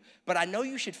you, but I know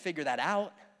you should figure that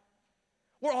out.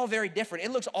 We're all very different. It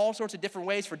looks all sorts of different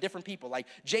ways for different people. Like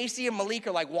JC and Malik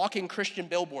are like walking Christian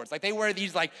billboards. Like they wear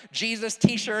these like Jesus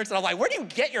t-shirts. And I'm like, where do you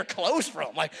get your clothes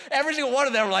from? Like every single one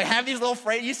of them like have these little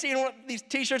phrases. You seen these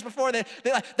t-shirts before? They're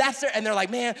like, that's their, and they're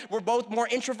like, man, we're both more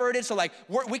introverted. So like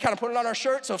we kind of put it on our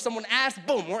shirt. So if someone asks,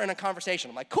 boom, we're in a conversation.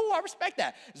 I'm like, cool, I respect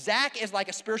that. Zach is like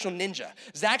a spiritual ninja.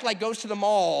 Zach like goes to the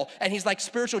mall and he's like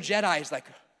spiritual Jedi. He's like,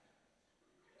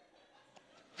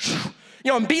 you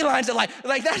know, and beelines it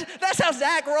like that's how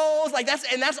Zach rolls. Like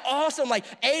that's awesome. Like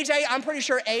AJ, I'm pretty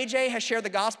sure AJ has shared the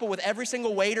gospel with every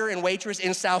single waiter and waitress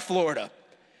in South Florida.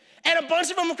 And a bunch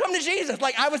of them have come to Jesus.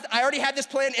 Like I already had this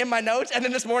plan in my notes, and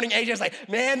then this morning AJ was like,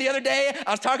 man, the other day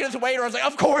I was talking to this waiter. I was like,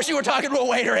 of course you were talking to a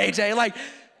waiter, AJ. Like,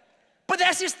 but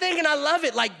that's his thing, and I love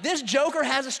it. Like this joker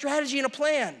has a strategy and a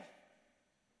plan.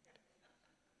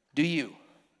 Do you?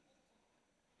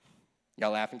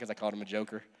 Y'all laughing because I called him a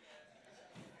joker?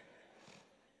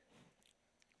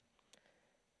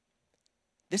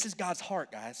 This is God's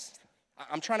heart, guys.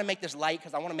 I'm trying to make this light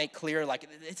because I want to make clear, like,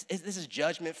 this is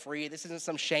judgment-free. This isn't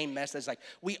some shame message. Like,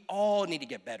 we all need to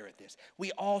get better at this.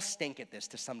 We all stink at this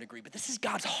to some degree, but this is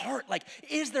God's heart. Like,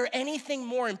 is there anything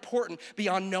more important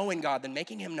beyond knowing God than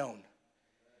making him known?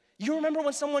 You remember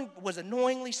when someone was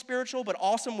annoyingly spiritual but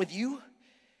awesome with you,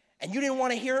 and you didn't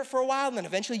want to hear it for a while, and then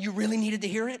eventually you really needed to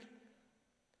hear it?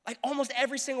 Like almost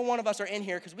every single one of us are in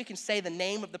here because we can say the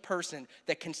name of the person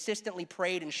that consistently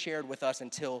prayed and shared with us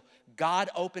until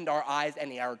God opened our eyes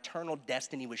and our eternal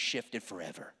destiny was shifted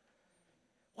forever.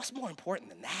 What's more important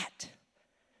than that?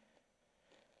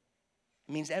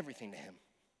 It means everything to him.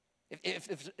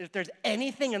 If there's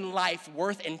anything in life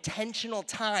worth intentional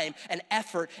time and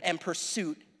effort and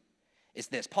pursuit, is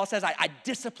this. Paul says, I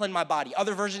discipline my body.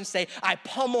 Other versions say, I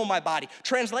pummel my body.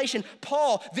 Translation,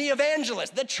 Paul, the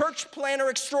evangelist, the church planner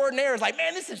extraordinaire is like,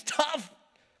 man, this is tough.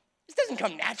 This doesn't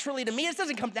come naturally to me. This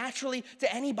doesn't come naturally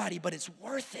to anybody, but it's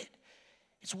worth it.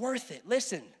 It's worth it.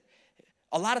 Listen,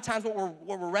 a lot of times what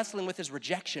we're wrestling with is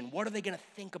rejection. What are they gonna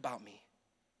think about me?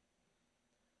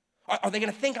 Are they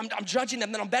gonna think I'm judging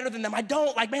them, that I'm better than them? I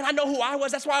don't. Like, man, I know who I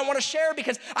was. That's why I wanna share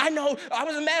because I know I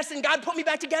was a mess and God put me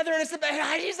back together and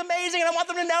he's amazing and I want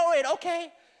them to know it.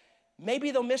 Okay.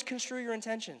 Maybe they'll misconstrue your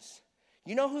intentions.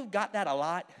 You know who got that a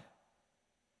lot?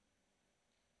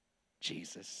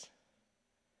 Jesus.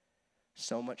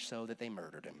 So much so that they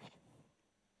murdered him.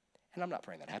 And I'm not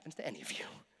praying that happens to any of you.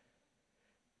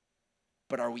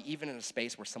 But are we even in a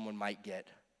space where someone might get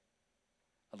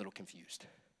a little confused?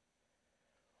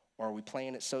 Or are we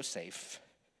playing it so safe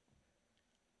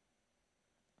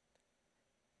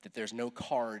that there's no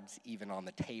cards even on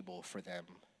the table for them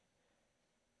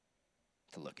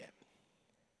to look at?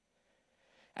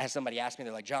 I had somebody ask me,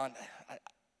 they're like, John,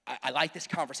 I like this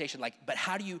conversation, like, but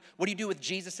what do you do with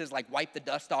Jesus's like wipe the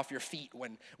dust off your feet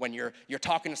when you're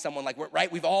talking to someone, like,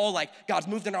 right? We've all like, God's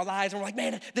moved in our lives and we're like,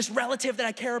 man, this relative that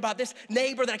I care about, this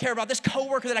neighbor that I care about, this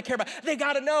coworker that I care about, they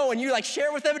gotta know. And you like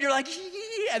share with them and you're like,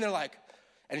 and they're like,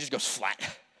 and it just goes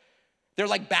flat. They're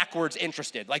like backwards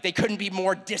interested. Like they couldn't be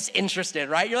more disinterested,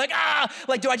 right? You're like,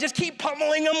 like do I just keep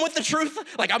pummeling them with the truth?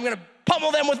 Like I'm gonna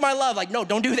pummel them with my love. Like no,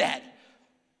 don't do that.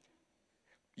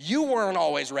 You weren't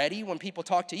always ready when people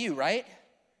talk to you, right?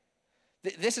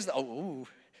 This is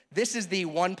the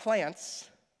one plants,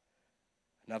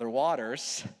 another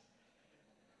waters.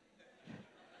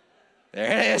 There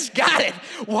it is, got it.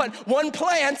 One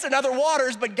plants, another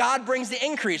waters, but God brings the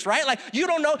increase, right? Like you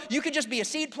don't know, you could just be a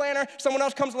seed planter, someone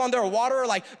else comes along, they're a waterer.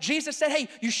 Like Jesus said, hey,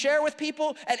 you share with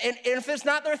people, and if it's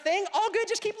not their thing, all good,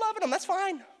 just keep loving them, that's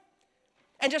fine.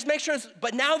 And just make sure,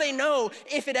 but now they know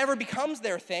if it ever becomes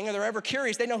their thing or they're ever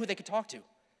curious, they know who they could talk to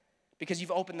because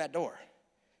you've opened that door.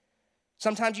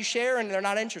 Sometimes you share and they're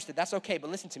not interested, that's okay, but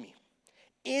listen to me.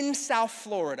 In South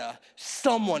Florida,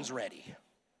 someone's ready.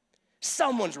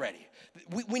 Someone's ready.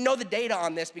 We know the data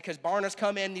on this because Barna's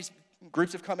come in, these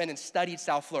Groups have come in and studied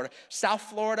South Florida. South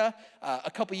Florida, a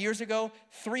couple years ago,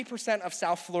 3% of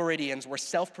South Floridians were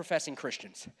self-professing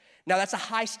Christians. Now, that's a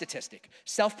high statistic.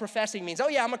 Self-professing means, oh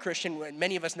yeah, I'm a Christian.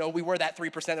 Many of us know we were that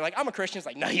 3%. They're like, I'm a Christian. It's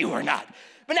like, no, you are not.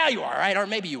 But now you are, right? Or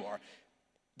maybe you are.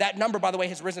 That number, by the way,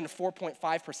 has risen to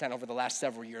 4.5% over the last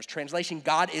several years. Translation,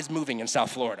 God is moving in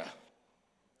South Florida.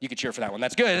 You could cheer for that one.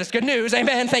 That's good. That's good news.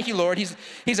 Amen. Thank you, Lord.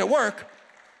 He's at work.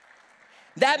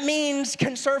 That means,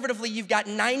 conservatively, you've got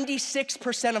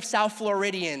 96% of South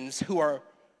Floridians who are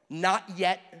not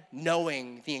yet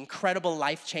knowing the incredible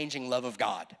life-changing love of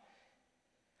God.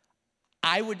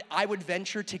 I would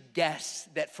venture to guess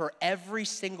that for every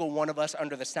single one of us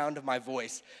under the sound of my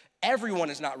voice, everyone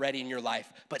is not ready in your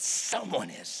life, but someone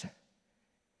is.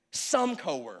 Some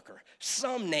coworker,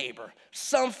 some neighbor,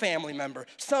 some family member,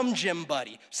 some gym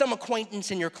buddy, some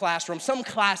acquaintance in your classroom, some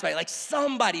classmate, like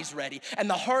somebody's ready. And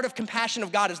the heart of compassion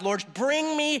of God is, Lord,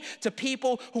 bring me to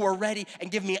people who are ready and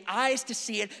give me eyes to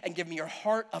see it and give me your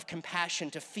heart of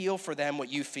compassion to feel for them what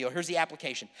you feel. Here's the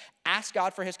application. Ask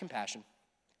God for his compassion.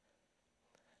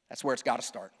 That's where it's got to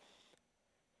start.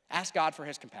 Ask God for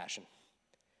his compassion.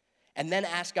 And then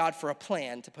ask God for a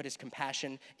plan to put his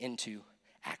compassion into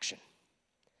action.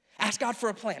 Ask God for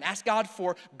a plan. Ask God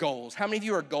for goals. How many of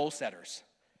you are goal setters?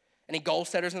 Any goal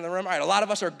setters in the room? All right, a lot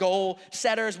of us are goal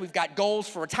setters. We've got goals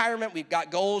for retirement. We've got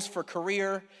goals for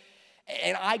career.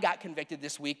 And I got convicted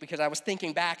this week because I was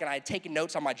thinking back and I had taken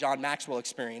notes on my John Maxwell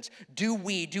experience. Do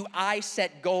I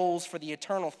set goals for the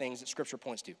eternal things that Scripture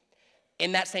points to?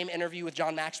 In that same interview with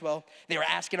John Maxwell, they were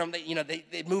asking him,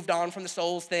 they moved on from the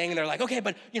souls thing, and they're like, okay,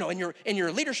 but in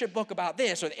your leadership book about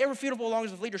this, or the irrefutable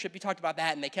laws of leadership, you talked about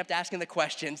that, and they kept asking the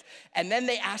questions, and then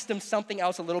they asked him something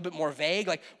else a little bit more vague,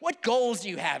 like, what goals do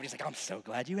you have? And he's like, I'm so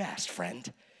glad you asked,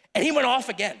 friend. And he went off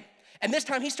again. And this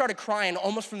time he started crying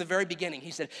almost from the very beginning.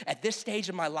 He said, at this stage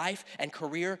of my life and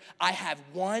career, I have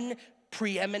one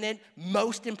preeminent,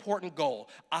 most important goal.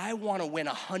 I want to win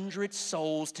 100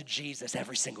 souls to Jesus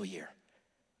every single year.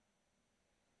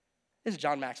 This is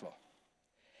John Maxwell.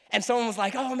 And someone was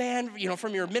like, oh man,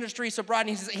 from your ministry,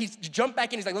 sobriety, he's jumped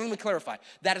back in, he's like, let me clarify.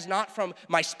 That is not from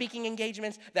my speaking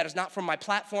engagements, that is not from my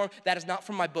platform, that is not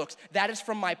from my books. That is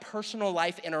from my personal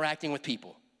life interacting with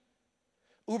people.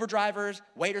 Uber drivers,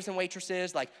 waiters and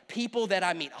waitresses, like people that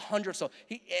I meet, 100. So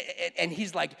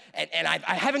he's like, and I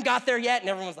haven't got there yet, and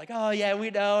everyone's like, oh yeah,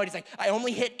 we know. And he's like, I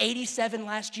only hit 87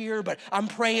 last year, but I'm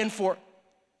praying for.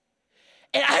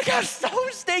 And I got so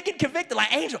stinking convicted,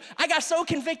 like Angel. I got so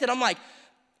convicted. I'm like,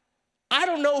 I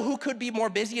don't know who could be more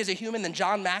busy as a human than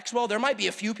John Maxwell. There might be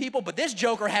a few people, but this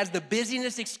joker has the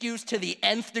busyness excuse to the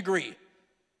nth degree.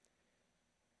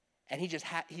 And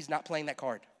he's not playing that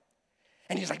card.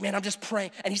 And he's like, man, I'm just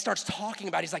praying. And he starts talking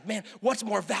about it. He's like, man, what's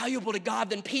more valuable to God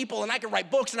than people? And I can write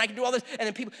books and I can do all this. And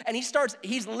then people, and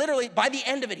he's literally, by the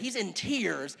end of it, he's in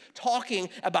tears talking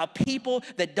about people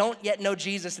that don't yet know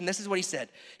Jesus. And this is what he said.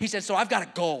 He said, so I've got a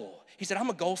goal. He said, I'm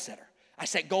a goal setter. I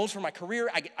set goals for my career.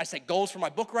 I set goals for my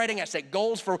book writing. I set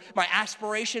goals for my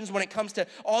aspirations when it comes to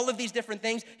all of these different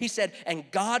things. He said, and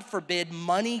God forbid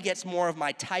money gets more of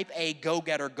my type A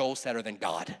go-getter goal setter than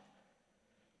God.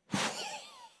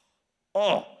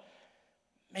 Oh,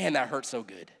 man, that hurt so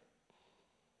good.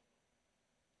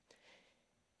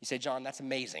 You say, John, that's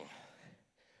amazing,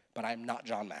 but I'm not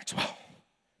John Maxwell.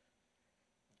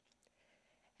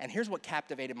 And here's what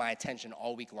captivated my attention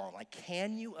all week long. Like,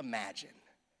 can you imagine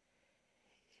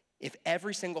if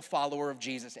every single follower of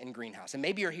Jesus in Greenhouse, and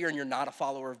maybe you're here and you're not a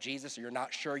follower of Jesus or you're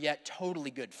not sure yet,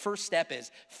 totally good. First step is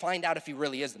find out if he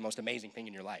really is the most amazing thing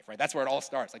in your life, right? That's where it all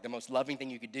starts. Like the most loving thing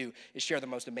you could do is share the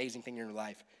most amazing thing in your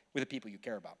life with the people you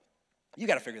care about. You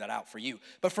got to figure that out for you.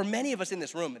 But for many of us in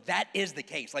this room, that is the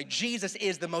case. Like Jesus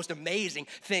is the most amazing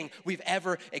thing we've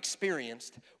ever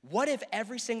experienced. What if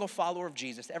every single follower of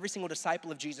Jesus, every single disciple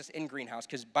of Jesus in Greenhouse,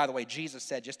 because by the way, Jesus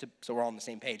said, so we're all on the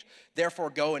same page, therefore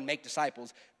go and make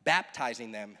disciples,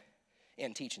 baptizing them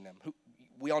and teaching them.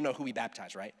 We all know who we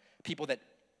baptize, right? People that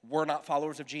were not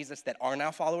followers of Jesus that are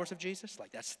now followers of Jesus.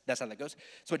 Like that's how that goes.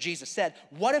 That's what Jesus said.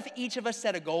 What if each of us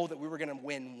set a goal that we were going to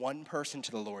win one person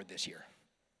to the Lord this year?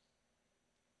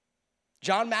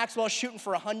 John Maxwell's shooting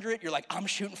for 100. You're like, I'm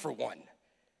shooting for 1.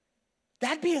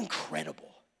 That'd be incredible.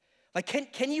 Like,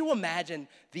 can you imagine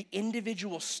the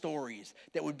individual stories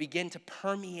that would begin to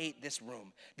permeate this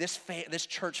room, this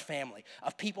church family,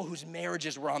 of people whose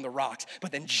marriages were on the rocks,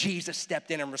 but then Jesus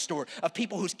stepped in and restored, of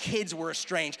people whose kids were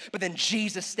estranged, but then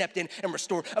Jesus stepped in and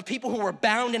restored, of people who were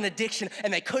bound in addiction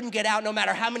and they couldn't get out no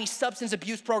matter how many substance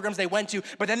abuse programs they went to,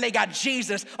 but then they got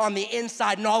Jesus on the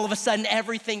inside and all of a sudden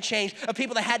everything changed, of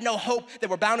people that had no hope, that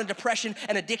were bound in depression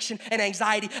and addiction and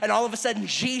anxiety, and all of a sudden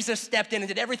Jesus stepped in and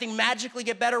did everything magically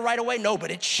get better right away? No,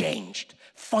 but it changed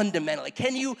fundamentally.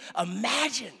 Can you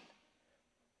imagine?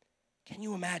 Can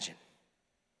you imagine?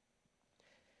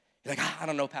 You're like, I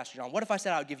don't know, Pastor John. What if I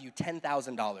said I would give you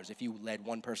 $10,000 if you led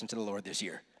one person to the Lord this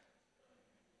year?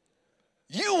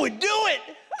 You would do it.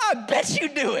 I bet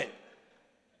you'd do it.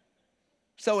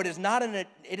 So it is not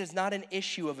an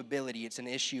issue of ability. It's an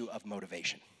issue of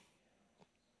motivation.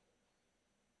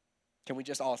 Can we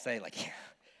just all say, like, yeah,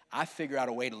 I figure out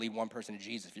a way to lead one person to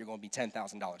Jesus if you're going to be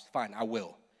 $10,000. Fine, I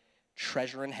will.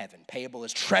 Treasure in heaven. Payable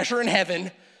is treasure in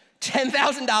heaven.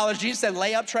 $10,000. Jesus said,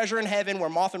 lay up treasure in heaven where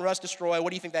moth and rust destroy.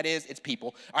 What do you think that is? It's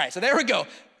people. All right, so there we go.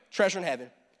 Treasure in heaven.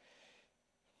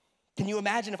 Can you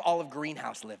imagine if all of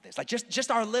Greenhouse lived this? Like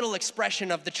just our little expression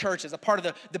of the church as a part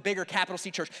of the bigger capital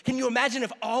C church. Can you imagine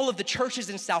if all of the churches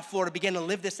in South Florida began to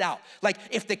live this out? Like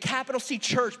if the capital C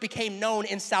church became known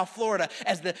in South Florida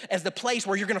as the place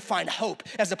where you're gonna find hope,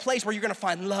 as the place where you're gonna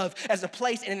find love, as a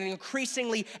place in an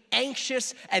increasingly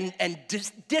anxious and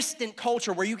distant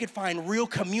culture where you could find real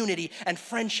community and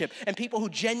friendship and people who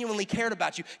genuinely cared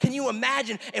about you. Can you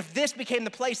imagine if this became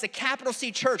the place, the capital C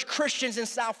church, Christians in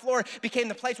South Florida became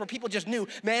the place where people just knew,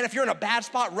 man, if you're in a bad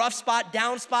spot, rough spot,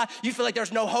 down spot, you feel like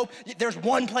there's no hope, there's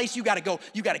one place you gotta go.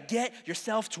 You gotta get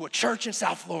yourself to a church in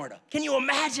South Florida. Can you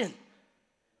imagine?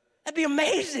 That'd be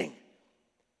amazing.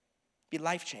 Be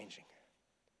life-changing.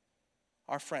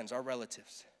 Our friends, our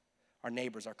relatives, our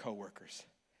neighbors, our coworkers,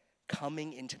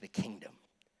 coming into the kingdom.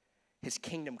 His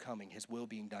kingdom coming, his will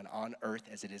being done on earth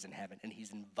as it is in heaven, and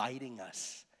he's inviting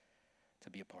us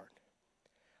to be a part.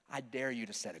 I dare you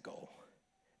to set a goal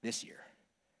this year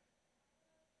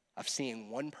of seeing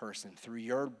one person through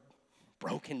your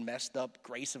broken, messed up,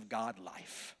 grace of God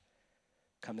life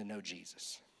come to know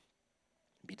Jesus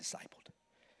and be discipled.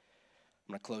 I'm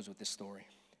going to close with this story.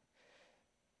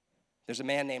 There's a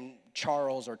man named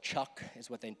Charles, or Chuck is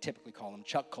what they typically call him,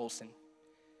 Chuck Colson.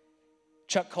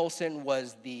 Chuck Colson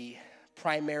was the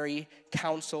primary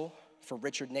counsel for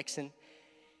Richard Nixon.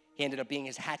 He ended up being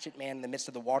his hatchet man in the midst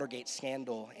of the Watergate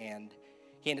scandal, and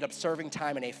he ended up serving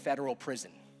time in a federal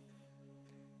prison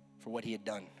for what he had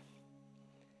done.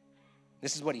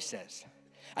 This is what he says.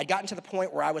 I'd gotten to the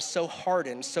point where I was so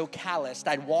hardened, so calloused,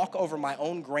 I'd walk over my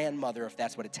own grandmother if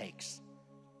that's what it takes.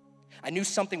 I knew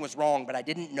something was wrong, but I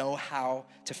didn't know how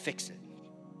to fix it.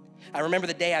 I remember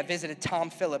the day I visited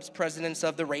Tom Phillips, president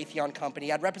of the Raytheon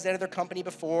Company. I'd represented their company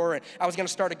before, and I was gonna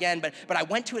start again, but I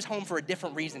went to his home for a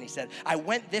different reason, he said. I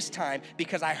went this time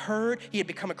because I heard he had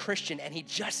become a Christian, and he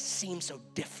just seemed so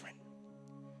different.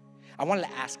 I wanted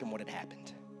to ask him what had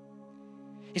happened.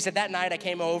 He said, that night I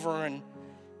came over and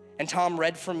Tom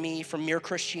read from me from Mere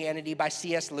Christianity by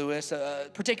C.S. Lewis,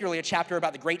 particularly a chapter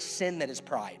about the great sin that is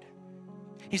pride.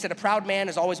 He said, a proud man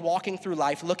is always walking through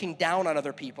life looking down on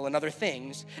other people and other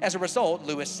things. As a result,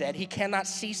 Lewis said, he cannot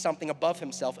see something above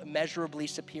himself immeasurably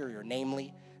superior,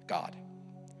 namely God.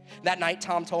 That night,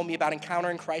 Tom told me about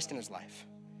encountering Christ in his life.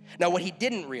 Now, what he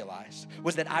didn't realize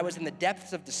was that I was in the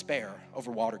depths of despair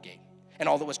over Watergate and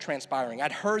all that was transpiring.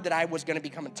 I'd heard that I was going to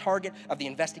become a target of the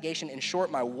investigation. In short,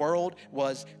 my world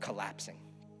was collapsing.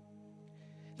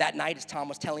 That night, as Tom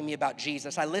was telling me about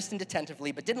Jesus, I listened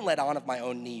attentively, but didn't let on of my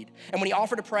own need. And when he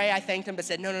offered to pray, I thanked him, but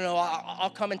said, no, I'll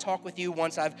come and talk with you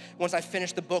once I've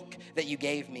finished the book that you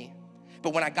gave me.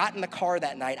 But when I got in the car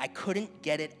that night, I couldn't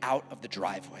get it out of the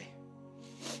driveway.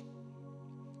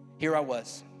 Here I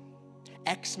was,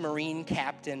 ex-Marine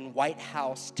captain, White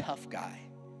House tough guy,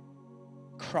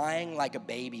 crying like a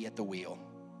baby at the wheel,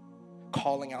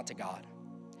 calling out to God.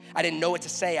 I didn't know what to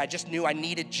say. I just knew I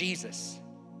needed Jesus.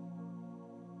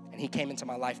 And he came into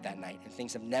my life that night, and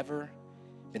things have never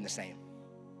been the same.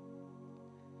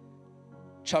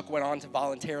 Chuck went on to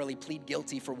voluntarily plead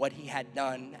guilty for what he had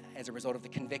done as a result of the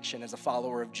conviction as a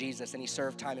follower of Jesus, and he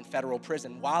served time in federal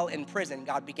prison. While in prison,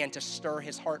 God began to stir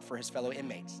his heart for his fellow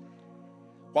inmates.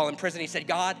 While in prison, he said,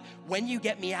 God, when you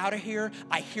get me out of here,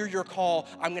 I hear your call.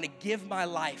 I'm going to give my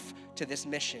life to this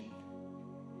mission.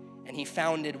 And he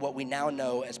founded what we now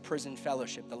know as Prison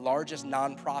Fellowship, the largest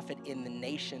nonprofit in the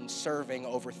nation, serving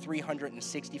over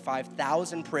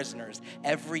 365,000 prisoners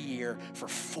every year for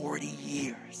 40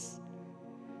 years.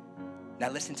 Now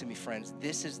listen to me, friends.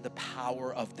 This is the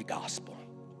power of the gospel.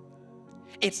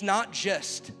 It's not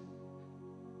just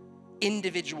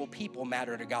individual people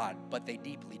matter to God, but they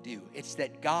deeply do. It's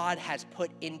that God has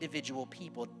put individual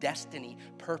people destiny,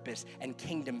 purpose, and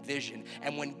kingdom vision.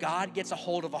 And when God gets a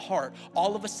hold of a heart,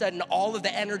 all of a sudden, all of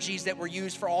the energies that were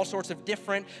used for all sorts of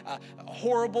different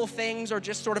horrible things or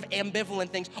just sort of ambivalent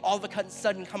things, all of a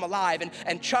sudden come alive.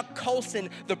 And Chuck Colson,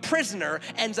 the prisoner,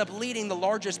 ends up leading the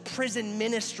largest prison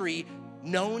ministry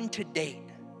known to date,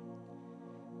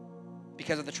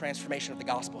 because of the transformation of the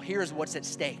gospel. Here's what's at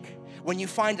stake. When you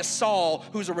find a Saul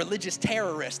who's a religious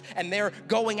terrorist and they're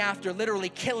going after literally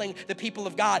killing the people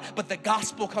of God, but the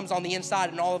gospel comes on the inside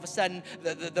and all of a sudden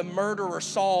the murderer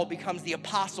Saul becomes the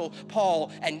apostle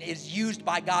Paul and is used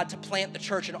by God to plant the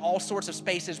church in all sorts of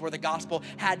spaces where the gospel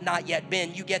had not yet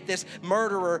been. You get this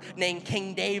murderer named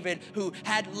King David who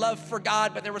had love for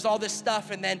God, but there was all this stuff,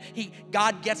 and then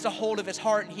God gets a hold of his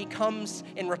heart and he comes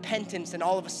in repentance, and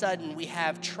all of a sudden we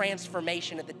have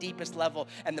transformation at the deepest level,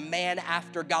 and the man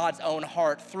after God's own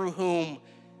heart through whom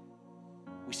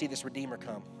we see this Redeemer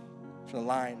come from the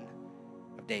line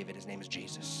of David. His name is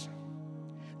Jesus.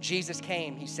 Jesus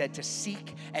came, he said, to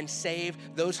seek and save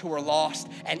those who are lost.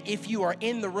 And if you are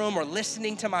in the room or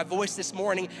listening to my voice this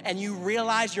morning and you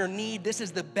realize your need, this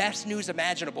is the best news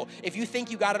imaginable. If you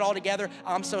think you got it all together,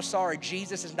 I'm so sorry.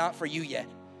 Jesus is not for you yet.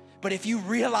 But if you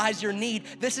realize your need,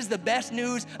 this is the best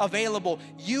news available.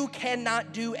 You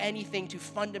cannot do anything to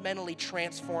fundamentally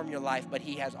transform your life, but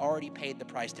he has already paid the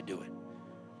price to do it.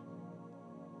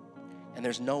 And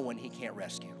there's no one he can't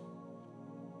rescue.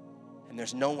 And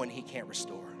there's no one he can't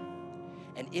restore.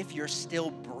 And if you're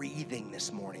still breathing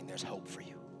this morning, there's hope for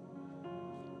you.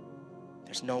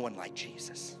 There's no one like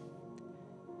Jesus.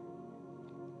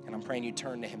 And I'm praying you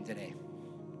turn to him today.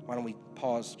 Why don't we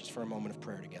pause just for a moment of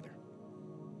prayer together?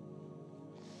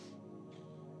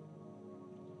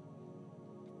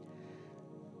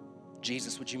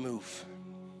 Jesus, would you move?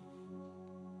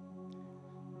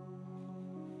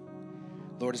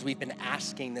 Lord, as we've been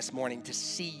asking this morning to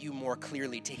see you more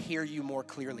clearly, to hear you more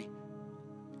clearly,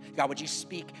 God, would you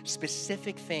speak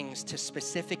specific things to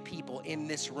specific people in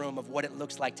this room of what it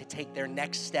looks like to take their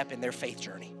next step in their faith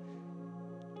journey?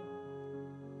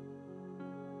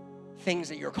 Things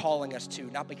that you're calling us to,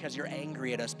 not because you're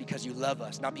angry at us, because you love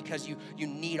us, not because you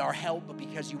need our help, but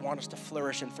because you want us to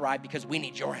flourish and thrive because we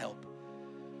need your help.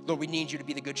 Lord, we need you to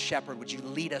be the good shepherd. Would you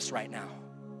lead us right now?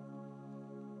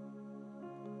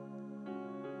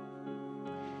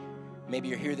 Maybe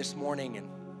you're here this morning and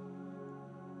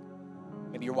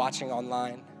maybe you're watching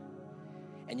online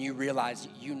and you realize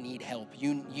you need help.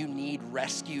 You need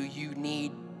rescue. You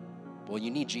need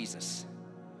Jesus.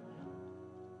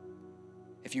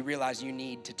 If you realize you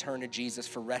need to turn to Jesus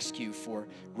for rescue, for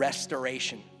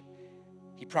restoration,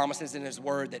 he promises in his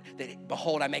word that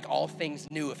behold, I make all things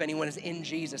new. If anyone is in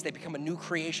Jesus, they become a new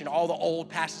creation. All the old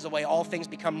passes away. All things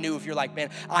become new. If you're like,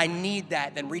 man, I need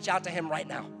that, then reach out to him right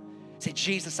now. Say,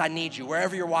 Jesus, I need you.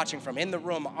 Wherever you're watching from, in the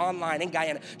room, online, in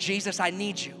Guyana, Jesus, I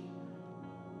need you.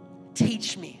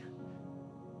 Teach me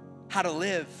how to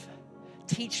live.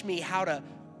 Teach me how to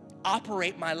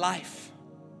operate my life.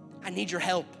 I need your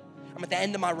help. I'm at the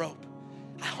end of my rope.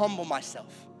 I humble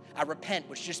myself. I repent,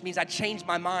 which just means I change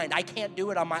my mind. I can't do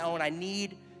it on my own. I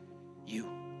need you.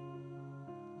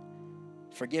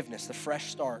 Forgiveness, the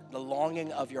fresh start, the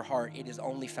longing of your heart, it is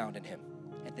only found in him.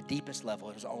 At the deepest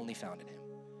level, it is only found in him.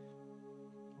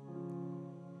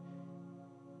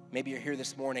 Maybe you're here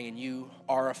this morning and you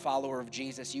are a follower of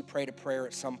Jesus. You prayed a prayer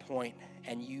at some point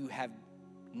and you have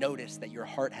noticed that your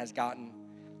heart has gotten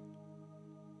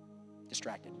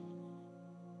distracted,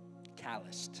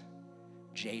 calloused,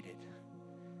 jaded.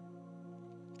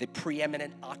 The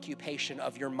preeminent occupation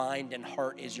of your mind and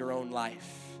heart is your own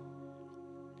life,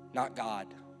 not God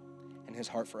and his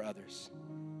heart for others.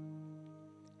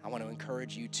 I want to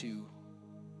encourage you to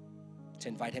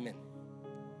invite him in,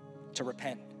 to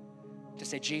repent, to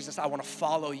say, Jesus, I want to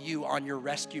follow you on your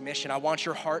rescue mission. I want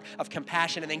your heart of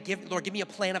compassion. And then give me a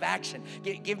plan of action.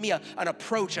 Give me an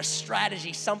approach, a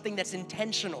strategy, something that's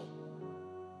intentional.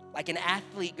 Like an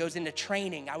athlete goes into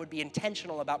training, I would be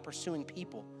intentional about pursuing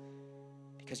people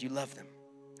because you love them.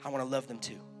 I want to love them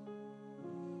too.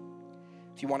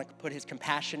 If you want to put his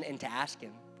compassion into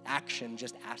action,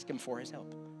 just ask him for his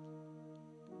help.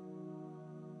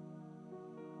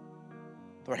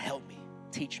 Lord, help me,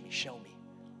 teach me, show me.